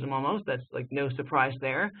syllogism almost. That's like no surprise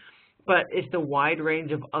there. But it's the wide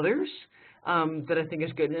range of others that I think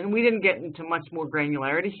is good. And we didn't get into much more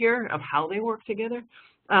granularity here of how they work together.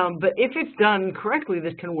 But if it's done correctly,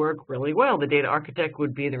 this can work really well. The data architect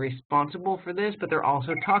would be the responsible for this, but they're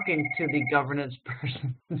also talking to the governance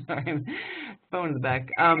person. Sorry, phone in the back.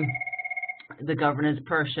 The governance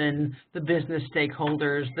person, the business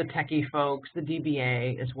stakeholders, the techie folks, the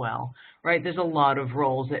DBA as well, right? There's a lot of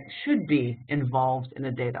roles that should be involved in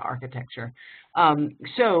a data architecture.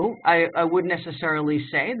 So I wouldn't necessarily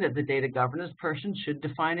say that the data governance person should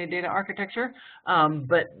define a data architecture,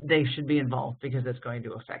 but they should be involved because it's going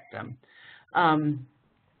to affect them. And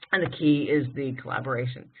the key is the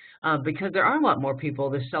collaboration. Because there are a lot more people,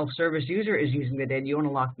 the self-service user is using the data, you want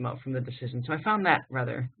to lock them out from the decision. So I found that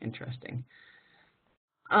rather interesting.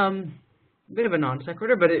 Bit of a non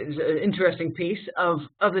sequitur, but it's an interesting piece of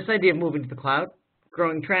this idea of moving to the cloud.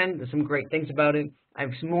 Growing trend, there's some great things about it. I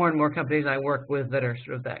have some more and more companies I work with that are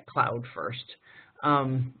sort of that cloud first.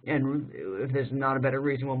 And if there's not a better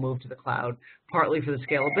reason, we'll move to the cloud. Partly for the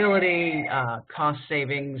scalability, cost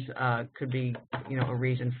savings could be, a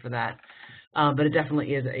reason for that. But it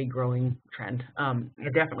definitely is a growing trend.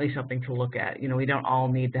 Definitely something to look at. We don't all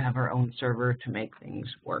need to have our own server to make things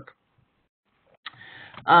work.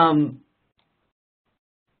 But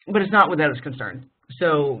it's not without its concern.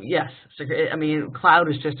 So yes, I mean, cloud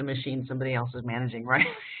is just a machine somebody else is managing, right?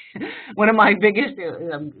 One of my biggest,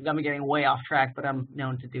 I'm getting way off track, but I'm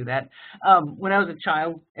known to do that. When I was a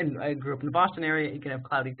child, and I grew up in the Boston area, you can have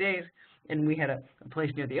cloudy days. and we had a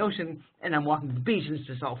place near the ocean, and I'm walking to the beach, and it's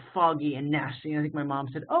just all foggy and nasty, and I think my mom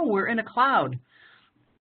said, "Oh, we're in a cloud."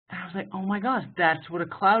 And I was like, oh my gosh, that's what a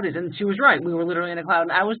cloud is. And she was right. We were literally in a cloud.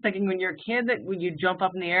 And I was thinking when you're a kid that when you jump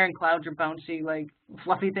up in the air and clouds are bouncy, like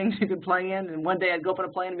fluffy things you could play in. And one day I'd go up on a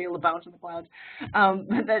plane and be able to bounce in the clouds.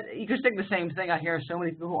 That you could think the same thing. I hear so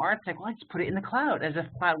many people who aren't saying, well, I just put it in the cloud as if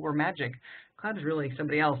cloud were magic. Cloud is really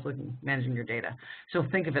somebody else managing your data. So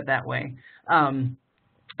think of it that way.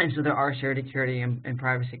 And so there are security and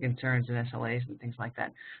privacy concerns and SLAs and things like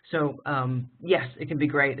that. So yes, it can be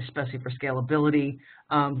great, especially for scalability.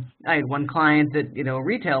 I had one client that,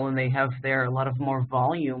 retail, and they have there a lot of more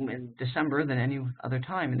volume in December than any other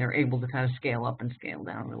time, and they're able to kind of scale up and scale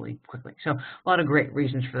down really quickly. So a lot of great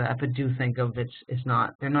reasons for that, but do think of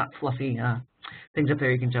they're not fluffy things up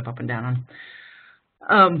there you can jump up and down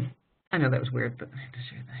on. I know that was weird, but I have to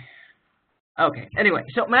share that. Okay, anyway,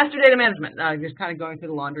 so master data management, just kind of going through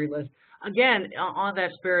the laundry list. Again, on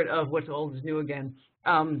that spirit of what's old is new again,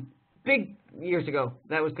 big years ago,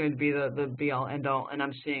 that was going to be the be-all, end-all, and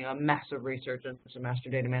I'm seeing a massive research into master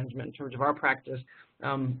data management in terms of our practice.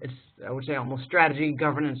 It's, I would say, almost strategy,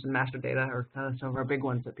 governance, and master data are kind of some of our big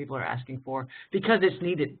ones that people are asking for because it's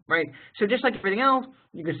needed, right? So just like everything else,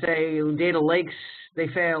 you could say data lakes, they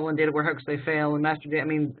fail, and data warehouses, they fail, and master data, I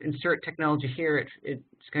mean, insert technology here, it's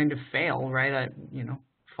going to fail, right?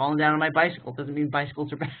 Falling down on my bicycle doesn't mean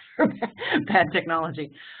bicycles are bad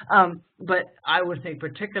technology. But I would think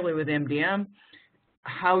particularly with MDM,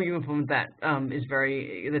 how you implement that is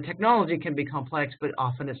the technology can be complex, but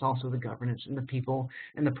often it's also the governance and the people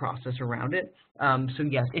and the process around it. So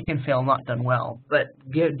yes, it can fail not done well, but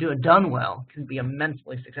done well can be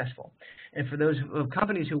immensely successful. And for those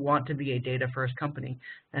companies who want to be a data-first company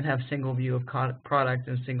and have single view of product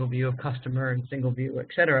and single view of customer and single view, et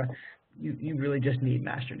cetera, you really just need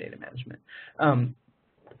master data management.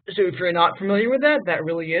 So if you're not familiar with that, that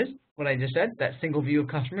really is what I just said, that single view of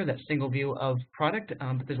customer, that single view of product,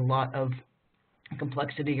 but there's a lot of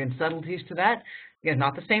complexity and subtleties to that. Again,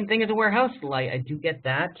 not the same thing as a warehouse. I do get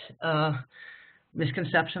that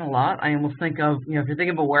misconception a lot. I almost think of, if you're thinking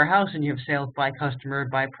of a warehouse and you have sales by customer,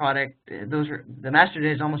 by product, the master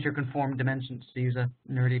data is almost your conformed dimensions, to use a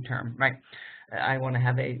nerdy term, right? I want to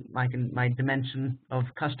have my dimension of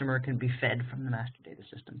customer can be fed from the master data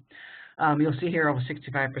system. You'll see here over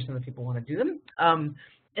 65% of the people want to do them.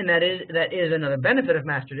 And that is another benefit of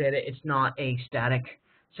master data. It's not a static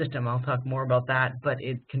system. I'll talk more about that, but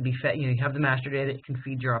it can be fed. You have the master data. It can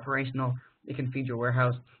feed your operational. It can feed your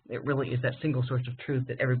warehouse. It really is that single source of truth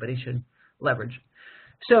that everybody should leverage.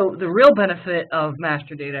 So the real benefit of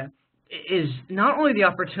master data is not only the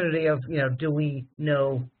opportunity of, do we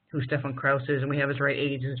know who Stefan Krause is and we have his right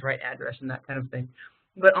age and his right address and that kind of thing,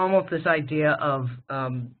 but almost this idea of,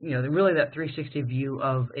 really that 360 view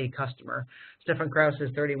of a customer. Stefan Krause is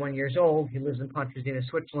 31 years old. He lives in Pontresina,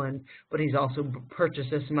 Switzerland, but he's also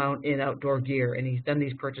purchased this amount in outdoor gear, and he's done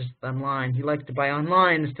these purchases online. He likes to buy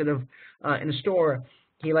online instead of in a store.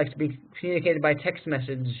 He likes to be communicated by text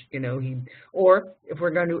message, or if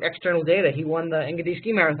we're going to do external data, he won the Engadine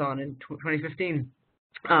Ski Marathon in 2015.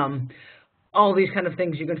 All these kind of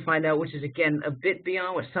things you can find out, which is, again, a bit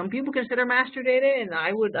beyond what some people consider master data, and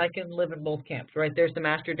I can live in both camps, right? There's the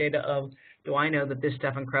master data of, do I know that this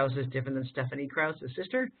Stefan Krause is different than Stephanie Krause, his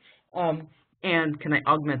sister? And can I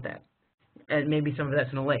augment that? And maybe some of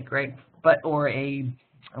that's in a lake, right?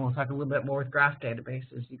 And we'll talk a little bit more with graph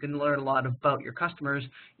databases. You can learn a lot about your customers,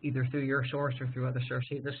 either through your source or through other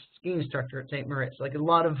sources. The ski instructor at St. Moritz, like a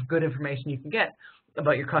lot of good information you can get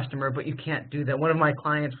about your customer, but you can't do that. One of my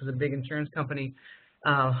clients was a big insurance company.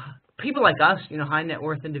 People like us, high net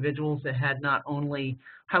worth individuals that had not only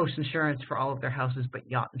house insurance for all of their houses, but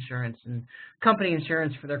yacht insurance and company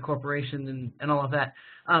insurance for their corporation and all of that.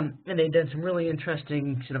 And they did some really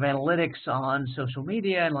interesting sort of analytics on social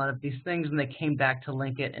media and a lot of these things, and they came back to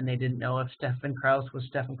link it, and they didn't know if Stefan Krause was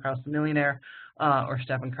Stefan Krause the millionaire or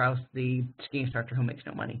Stefan Krause the ski instructor who makes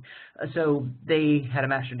no money. So they had a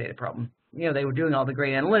master data problem. They were doing all the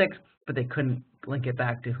great analytics, but they couldn't link it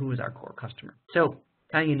back to who is our core customer. So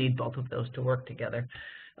kind of you need both of those to work together.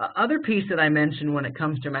 Other piece that I mentioned when it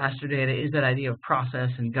comes to master data is that idea of process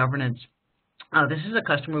and governance. This is a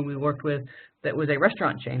customer we worked with that was a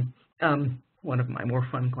restaurant chain, one of my more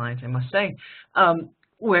fun clients, I must say,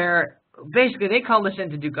 where basically they called us in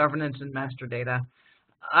to do governance and master data.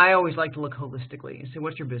 I always like to look holistically and say,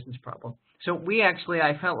 what's your business problem? So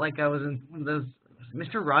I felt like I was in one of those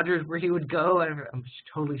Mr. Rogers where he would go. I'm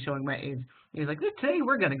totally showing my age. He was like, today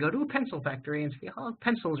we're going to go to a pencil factory and see how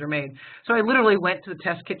pencils are made. So I literally went to the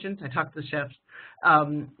test kitchens. I talked to the chefs.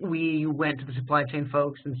 We went to the supply chain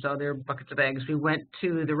folks and saw their buckets of eggs. We went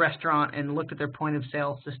to the restaurant and looked at their point of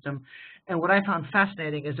sale system. And what I found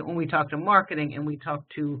fascinating is that when we talked to marketing and we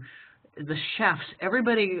talked to the chefs,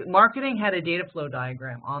 marketing had a data flow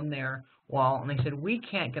diagram on their wall, and they said, we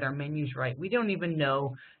can't get our menus right. We don't even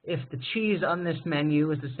know if the cheese on this menu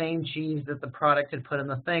is the same cheese that the product had put in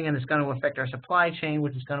the thing, and it's going to affect our supply chain,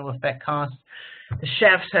 which is going to affect costs. The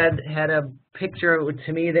chefs had a picture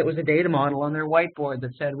to me that was a data model on their whiteboard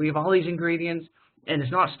that said, we have all these ingredients, and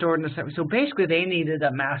it's not stored in a separate. So basically, they needed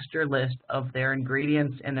a master list of their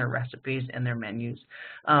ingredients and their recipes and their menus.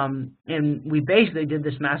 And we basically did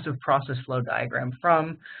this massive process flow diagram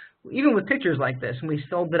even with pictures like this, and we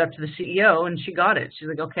sold it up to the CEO, and she got it. She's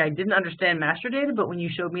like, okay, I didn't understand master data, but when you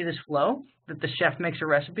showed me this flow, that the chef makes a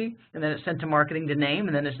recipe, and then it's sent to marketing to name,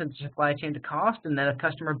 and then it's sent to supply chain to cost, and then a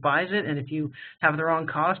customer buys it, and if you have the wrong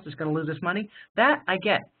cost, it's going to lose us money. That I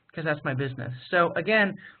get, because that's my business. So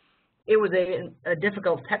again, it was a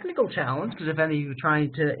difficult technical challenge, because if any of you are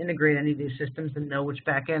trying to integrate any of these systems and know which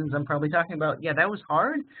back ends I'm probably talking about, yeah, that was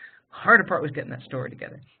hard. Harder part was getting that story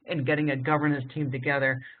together and getting a governance team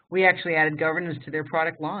together. We actually added governance to their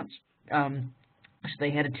product launch. So they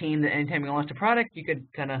had a team that anytime you launched a product, you could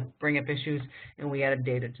kind of bring up issues, and we added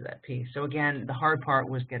data to that piece. So again, the hard part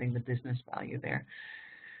was getting the business value there.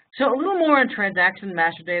 So a little more on transaction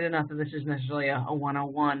master data, not that this is necessarily a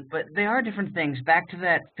 101, but they are different things. Back to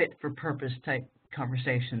that fit for purpose type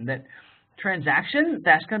conversation, that transaction,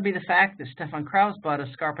 that's going to be the fact that Stefan Kraus bought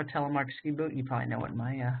a Scarpa telemark ski boot. You probably know what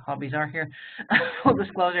my hobbies are here. Full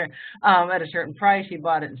disclosure, at a certain price. He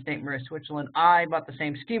bought it in St. Maurice, Switzerland. I bought the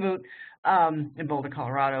same ski boot in Boulder,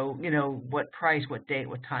 Colorado. You know, what price, what date,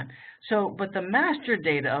 what time. So, but the master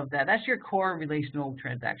data of that, that's your core relational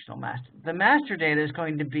transactional master. The master data is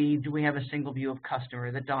going to be, do we have a single view of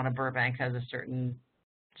customer, that Donna Burbank has a certain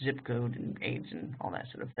zip code and age and all that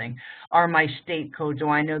sort of thing. Are my state codes, do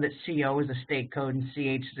I know that CO is a state code and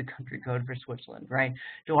CH is a country code for Switzerland, right?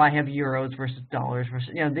 Do I have euros versus dollars versus,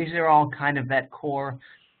 you know, these are all kind of that core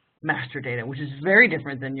master data, which is very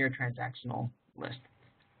different than your transactional list.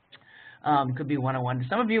 Could be 101 to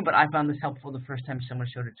some of you, but I found this helpful the first time someone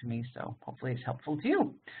showed it to me, so hopefully it's helpful to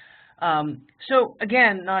you. So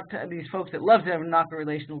again, not these folks that love to knock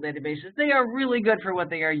relational databases, they are really good for what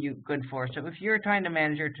they are good for. So if you're trying to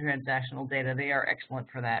manage your transactional data, they are excellent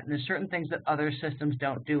for that. And there's certain things that other systems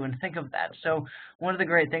don't do, and think of that. So one of the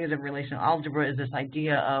great things of relational algebra is this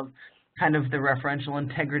idea of kind of the referential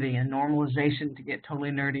integrity and normalization, to get totally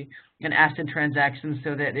nerdy, and ACID transactions,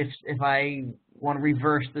 so that if I want to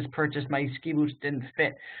reverse this purchase, my ski boots didn't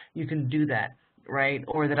fit, you can do that. Right,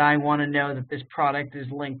 or that I want to know that this product is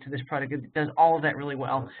linked to this product. It does all of that really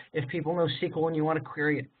well. If people know SQL and you want to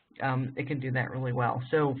query it, it can do that really well.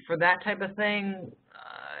 So for that type of thing,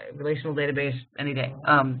 relational database any day.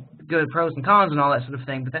 Good pros and cons and all that sort of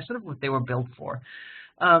thing, but that's sort of what they were built for.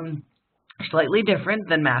 Slightly different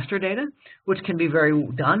than master data, which can be very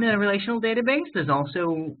done in a relational database. There's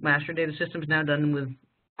also master data systems now done with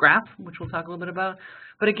graph, which we'll talk a little bit about.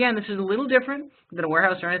 But again, this is a little different than a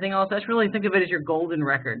warehouse or anything else. That's really, think of it as your golden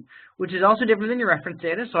record, which is also different than your reference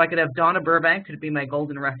data. So I could have Donna Burbank could be my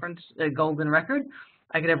golden reference, golden record.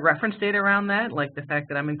 I could have reference data around that, like the fact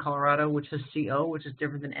that I'm in Colorado, which is CO, which is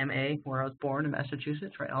different than MA, where I was born in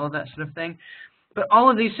Massachusetts, right? All of that sort of thing. But all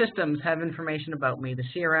of these systems have information about me. The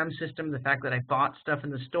CRM system, the fact that I bought stuff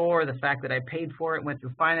in the store, the fact that I paid for it, went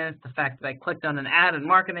through finance, the fact that I clicked on an ad in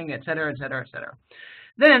marketing, et cetera, et cetera, et cetera.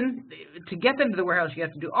 Then, to get them to the warehouse, you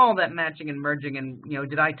have to do all that matching and merging. And, you know,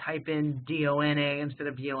 did I type in DONA instead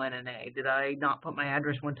of BONNA? Did I not put my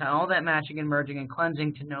address one time? All that matching and merging and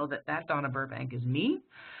cleansing to know that that Donna Burbank is me.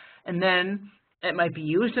 And then it might be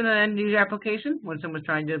used in an end-user application when someone's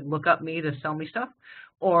trying to look up me to sell me stuff.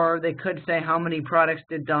 Or they could say, how many products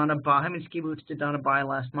did Donna buy? How many ski boots did Donna buy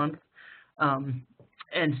last month?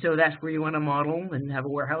 And so that's where you want to model and have a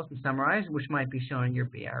warehouse and summarize, which might be shown in your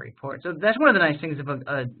BI report. So that's one of the nice things of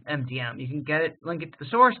a MDM. You can get it, link it to the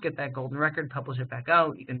source, get that golden record, publish it back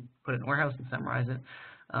out. You can put it in a warehouse and summarize it.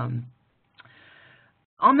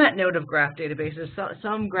 On that note of graph databases,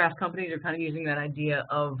 some graph companies are kind of using that idea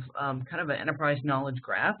of kind of an enterprise knowledge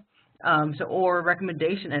graph. Or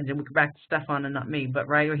recommendation engine. We go back to Stefan and not me, but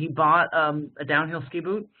right, or he bought a downhill ski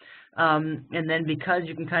boot. And then because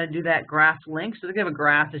you can kind of do that graph link, so think of a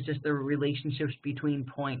graph as just the relationships between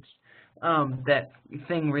points, that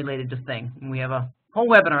thing related to thing. And we have a whole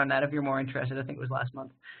webinar on that if you're more interested. I think it was last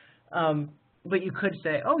month. But you could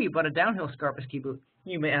say, oh, you bought a downhill Scarpa ski boot.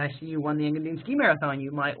 I see you won the Engadine Ski Marathon. You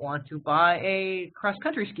might want to buy a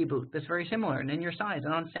cross-country ski boot that's very similar and in your size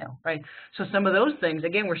and on sale, right? So some of those things,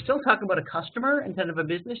 again, we're still talking about a customer instead of a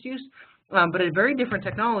business use, but a very different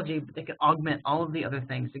technology, but they can augment all of the other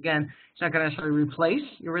things. Again, it's not going to necessarily replace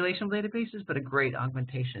your relational databases, but a great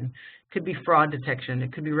augmentation. It could be fraud detection.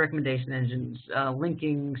 It could be recommendation engines,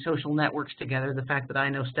 linking social networks together, the fact that I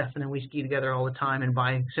know Stefan and we ski together all the time and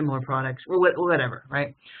buy similar products, or whatever,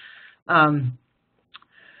 right?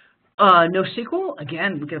 NoSQL,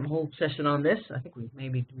 again, we could have a whole session on this. I think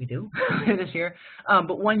maybe we do this year.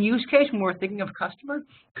 But one use case when we're thinking of customer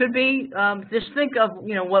could be just think of,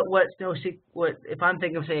 what's NoSQL. If I'm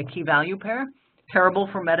thinking of, say, a key value pair, terrible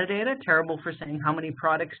for metadata, terrible for saying how many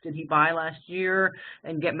products did he buy last year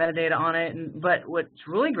and get metadata on it. But what's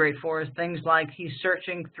really great for is things like he's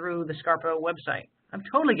searching through the Scarpa website. I'm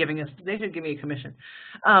totally they should give me a commission.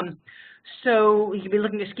 So he could be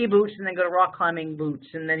looking at ski boots and then go to rock climbing boots,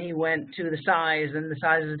 and then he went to the size, and the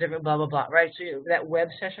size is different, blah, blah, blah, right? So that web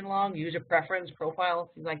session log, user preference,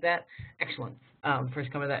 profile, things like that, excellent for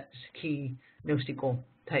some of that key NoSQL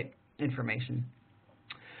type information.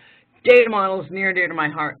 Data models, near and dear to my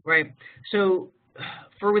heart, right? So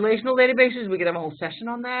for relational databases, we could have a whole session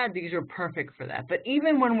on that. These are perfect for that. But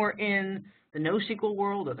even when we're in the NoSQL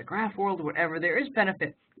world or the graph world or whatever, there is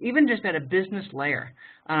benefit, even just at a business layer.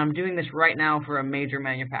 I'm doing this right now for a major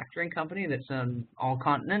manufacturing company that's on all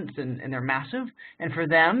continents, and they're massive. And for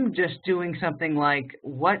them, just doing something like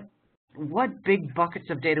what big buckets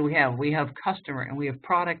of data we have. We have customer, and we have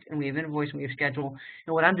product, and we have invoice, and we have schedule.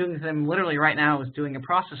 And what I'm doing with them literally right now is doing a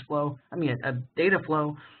process flow, a data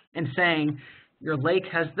flow, and saying, your lake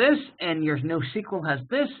has this, and your NoSQL has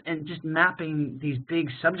this, and just mapping these big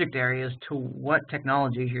subject areas to what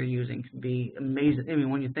technologies you're using can be amazing.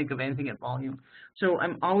 When you think of anything at volume. So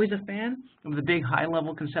I'm always a fan of the big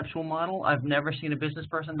high-level conceptual model. I've never seen a business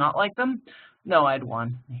person not like them. No, I had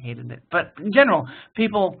one. I hated it. But in general,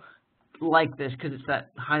 people like this because it's that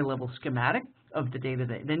high-level schematic of the data.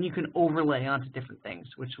 Then you can overlay onto different things,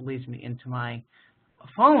 which leads me into my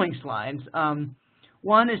following slides.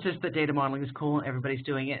 One is just that data modeling is cool and everybody's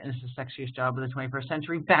doing it, and it's the sexiest job of the 21st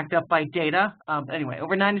century, backed up by data. Anyway,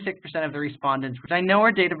 over 96% of the respondents, which I know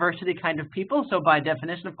are DATAVERSITY kind of people, so by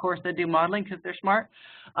definition, of course, they do modeling because they're smart.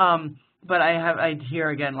 But I hear,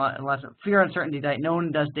 again, lots of fear, uncertainty, that no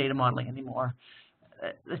one does data modeling anymore.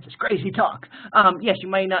 This is crazy talk. Yes, you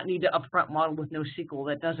might not need to upfront model with NoSQL.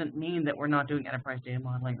 That doesn't mean that we're not doing enterprise data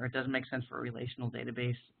modeling, or it doesn't make sense for a relational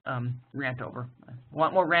database. Rant over.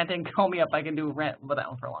 Want more ranting? Call me up. I can do a rant about that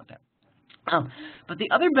one for a long time. But the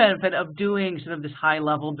other benefit of doing sort of this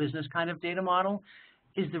high-level business kind of data model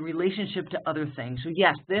is the relationship to other things. So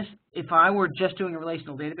yes, if I were just doing a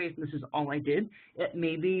relational database and this is all I did, it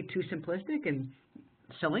may be too simplistic and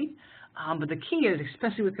silly. But the key is,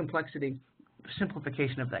 especially with complexity,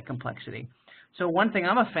 simplification of that complexity. So one thing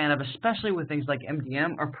I'm a fan of, especially with things like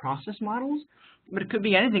MDM, are process models, but it could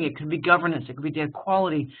be anything. It could be governance, it could be data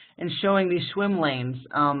quality, and showing these swim lanes.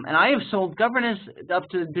 And I have sold governance up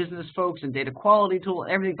to business folks and data quality tool,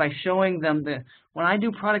 everything, by showing them when I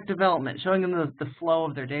do product development, showing them the flow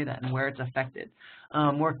of their data and where it's affected.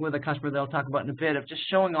 Working with a customer they'll talk about in a bit, of just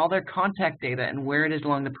showing all their contact data and where it is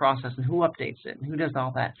along the process and who updates it and who does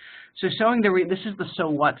all that. So showing this is the so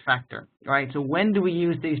what factor, right? So when do we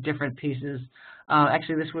use these different pieces?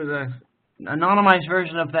 Actually, this was an anonymized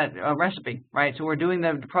version of that recipe, right? So we're doing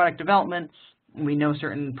the product development, we know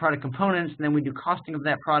certain product components, and then we do costing of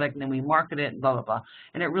that product, and then we market it, blah, blah, blah.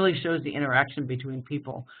 And it really shows the interaction between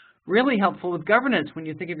people. Really helpful with governance. When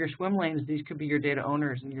you think of your swim lanes, these could be your data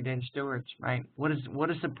owners and your data stewards, right? What is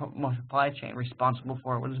the supply chain responsible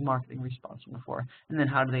for? What is marketing responsible for? And then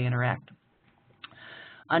how do they interact?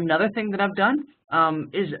 Another thing that I've done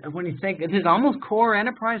is, when you think, it is almost core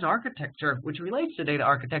enterprise architecture, which relates to data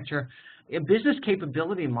architecture, a business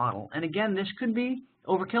capability model. And again, this could be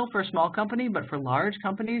overkill for a small company, but for large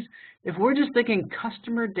companies, if we're just thinking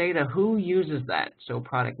customer data, who uses that? So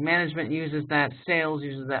product management uses that, sales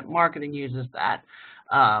uses that, marketing uses that.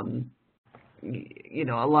 A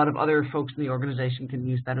lot of other folks in the organization can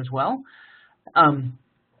use that as well.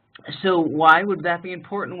 So why would that be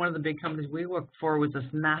important? One of the big companies we work for was this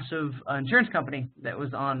massive insurance company that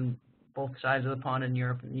was on both sides of the pond in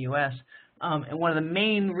Europe and the US. And one of the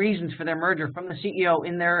main reasons for their merger, from the CEO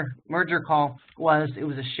in their merger call, was it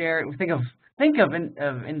was a shared. Think of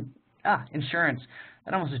insurance.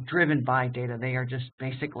 That almost is driven by data. They are just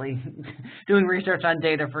basically doing research on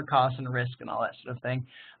data for cost and risk and all that sort of thing.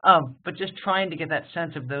 But just trying to get that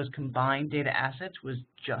sense of those combined data assets was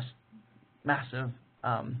just massive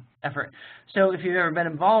effort. So if you've ever been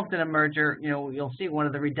involved in a merger, you'll see one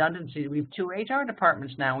of the redundancies. We have 2 HR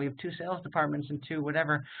departments now. We have 2 sales departments and 2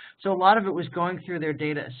 whatever. So a lot of it was going through their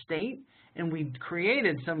data estate, and we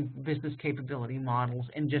created some business capability models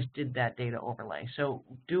and just did that data overlay. So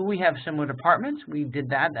do we have similar departments? We did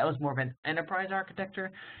that. That was more of an enterprise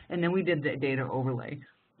architecture, and then we did the data overlay.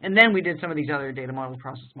 And then we did some of these other data model,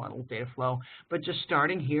 process model, data flow. But just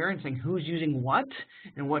starting here and saying who's using what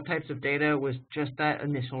and what types of data was just that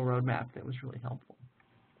initial roadmap that was really helpful.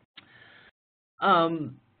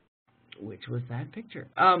 Which was that picture.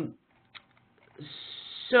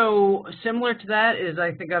 So similar to that is,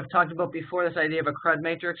 I think I've talked about before, this idea of a CRUD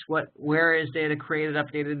matrix. Where is data created,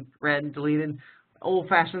 updated, read, deleted?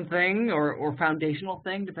 Old-fashioned thing or foundational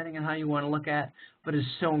thing, depending on how you want to look at, but it's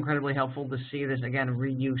so incredibly helpful to see this, again,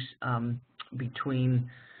 reuse between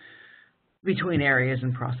areas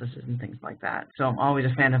and processes and things like that. So I'm always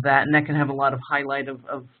a fan of that, and that can have a lot of highlight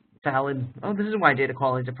of valid, this is why data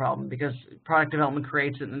quality is a problem, because product development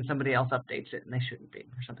creates it and somebody else updates it, and they shouldn't be,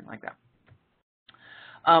 or something like that.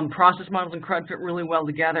 Process models and CRUD fit really well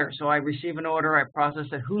together. So I receive an order, I process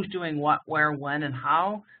it, who's doing what, where, when, and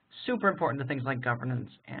how. Super important to things like governance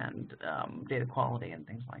and data quality and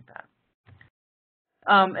things like that.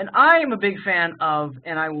 And I am a big fan of,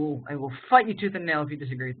 and I will fight you tooth and nail if you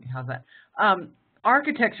disagree with me. How's that?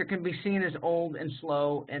 Architecture can be seen as old and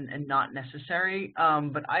slow and not necessary,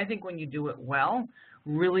 but I think when you do it well,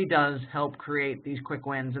 really does help create these quick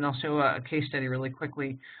wins. And I'll show a case study really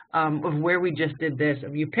quickly of where we just did this.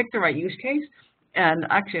 If you pick the right use case, and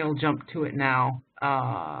actually I'll jump to it now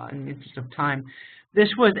in the interest of time. This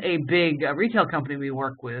was a big retail company we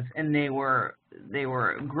work with, and they were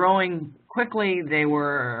growing quickly. They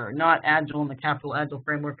were not agile in the capital agile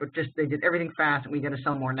framework, but just they did everything fast, and we got to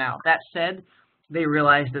sell more now. That said, they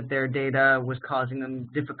realized that their data was causing them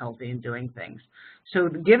difficulty in doing things. So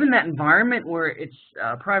given that environment where it's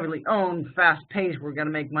privately owned, fast-paced, we're going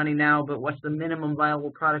to make money now, but what's the minimum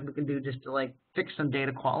viable product we can do just to like fix some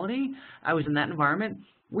data quality? I was in that environment.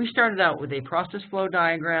 We started out with a process flow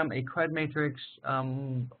diagram, a CRUD matrix,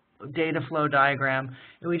 data flow diagram,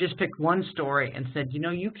 and we just picked one story and said,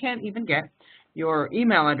 you can't even get your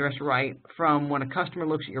email address right from when a customer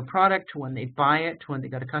looks at your product to when they buy it to when they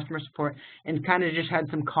go to customer support, and kind of just had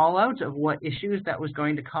some call-outs of what issues that was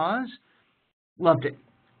going to cause. Loved it.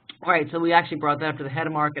 All right, so we actually brought that up to the head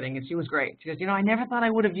of marketing, and she was great. She goes, I never thought I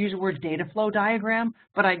would have used the word data flow diagram,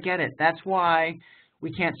 but I get it. That's why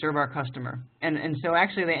we can't serve our customer. And so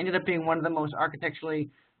actually they ended up being one of the most architecturally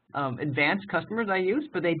advanced customers I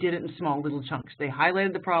used, but they did it in small little chunks. They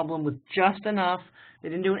highlighted the problem with just enough. They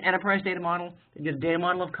didn't do an enterprise data model. They did a data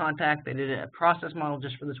model of contact. They did a process model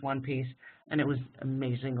just for this one piece, and it was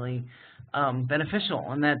amazingly beneficial.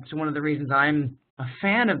 And that's one of the reasons I'm a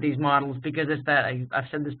fan of these models, because it's that, I've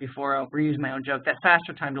said this before, I'll reuse my own joke, that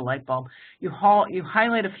faster time to light bulb. You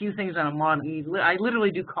highlight a few things on a model. I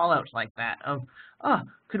literally do call-outs like that of,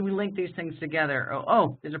 could we link these things together?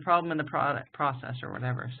 Or, there's a problem in the product process or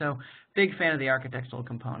whatever. So big fan of the architectural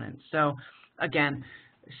components. So again,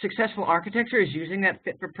 successful architecture is using that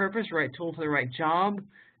fit for purpose, right tool for the right job,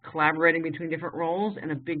 collaborating between different roles,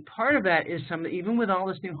 and a big part of that is even with all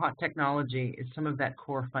this new hot technology, is some of that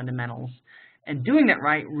core fundamentals. And doing that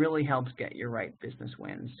right really helps get your right business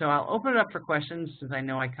wins. So I'll open it up for questions, since I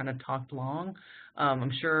know I kind of talked long.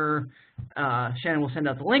 I'm sure Shannon will send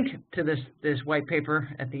out the link to this white paper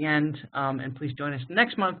at the end. And please join us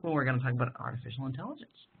next month when we're going to talk about artificial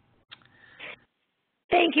intelligence.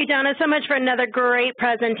 Thank you, Donna, so much for another great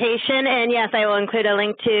presentation. And yes, I will include a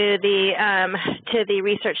link to the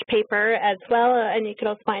research paper as well, and you can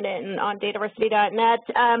also find it on dataversity.net.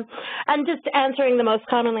 And just answering the most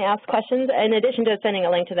commonly asked questions, in addition to sending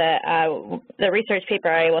a link to the research paper,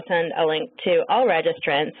 I will send a link to all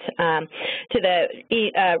registrants to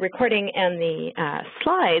the recording and the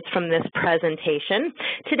slides from this presentation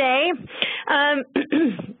today.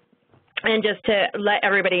 And just to let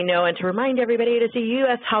everybody know and to remind everybody, it is a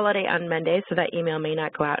U.S. holiday on Monday, so that email may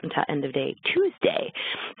not go out until end of day Tuesday.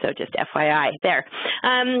 So just FYI there.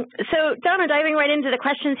 So Donna, diving right into the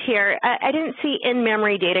questions here, I didn't see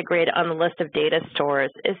in-memory data grid on the list of data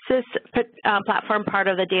stores. Is this platform part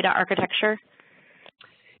of the data architecture?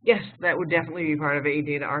 Yes, that would definitely be part of a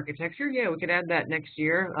data architecture. Yeah, we could add that next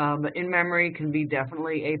year. But in-memory can be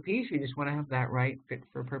definitely a piece. We just want to have that right fit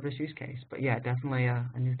for purpose use case. But yeah, definitely a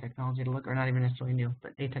new technology to look, or not even necessarily new,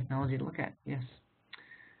 but a technology to look at, yes.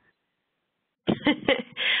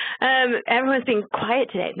 Everyone's being quiet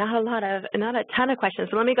today. Not a ton of questions.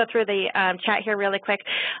 So let me go through the chat here really quick,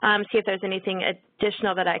 see if there's anything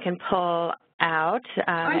additional that I can pull out.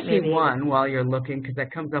 I see one while you're looking, because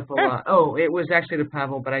that comes up a lot. Oh, it was actually to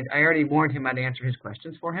Pavel, but I already warned him I'd answer his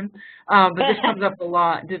questions for him. But this comes up a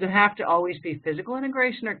lot. Does it have to always be physical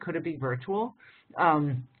integration, or could it be virtual?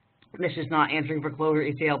 This is not answering for Clover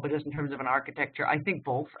ETL, but just in terms of an architecture, I think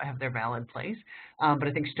both have their valid place. But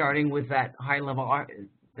I think starting with that high-level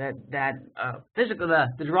physical,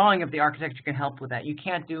 the drawing of the architecture can help with that. You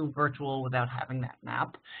can't do virtual without having that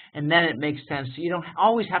map, and then it makes sense. So you don't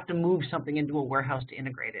always have to move something into a warehouse to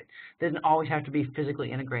integrate it. It doesn't always have to be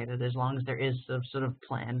physically integrated, as long as there is some sort of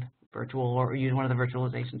planned virtual, or use one of the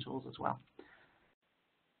virtualization tools as well.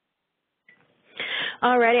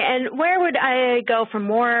 Alrighty, and where would I go for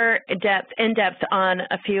more in-depth on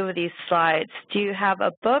a few of these slides? Do you have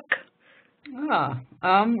a book?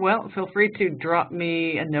 Well, feel free to drop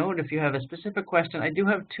me a note if you have a specific question. I do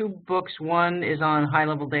have two books. One is on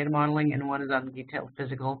high-level data modeling, and one is on detailed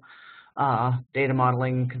physical data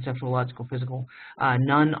modeling, conceptual, logical, physical.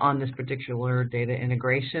 None on this particular data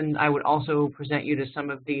integration. I would also present you to some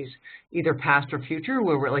of these, either past or future,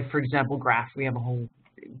 where we're, like, for example, graph. We have a whole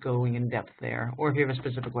going in depth there. Or if you have a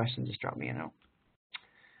specific question, just drop me a note.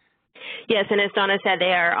 Yes, and as Donna said,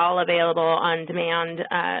 they are all available on demand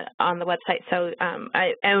on the website. So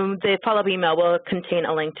and the follow-up email will contain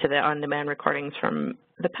a link to the on-demand recordings from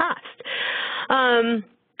the past.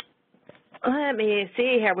 Let me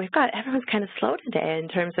see here. Everyone's kind of slow today in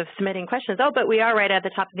terms of submitting questions. Oh, but we are right at the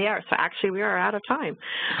top of the hour, so actually we are out of time.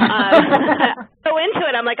 Go into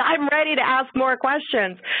it. I'm like, I'm ready to ask more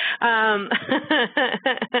questions.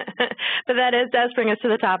 But that does bring us to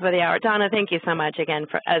the top of the hour. Donna, thank you so much again,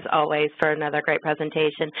 as always, for another great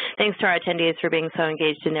presentation. Thanks to our attendees for being so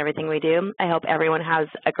engaged in everything we do. I hope everyone has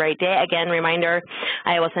a great day. Again, reminder,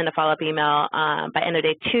 I will send a follow-up email by end of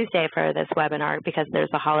day Tuesday for this webinar, because there's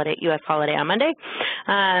a holiday, U.S. holiday on Monday,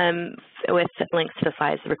 with links to the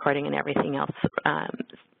slides, the recording, and everything else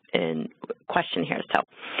in question here. So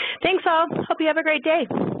thanks all. Hope you have a great day.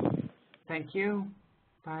 Thank you.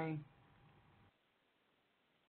 Bye.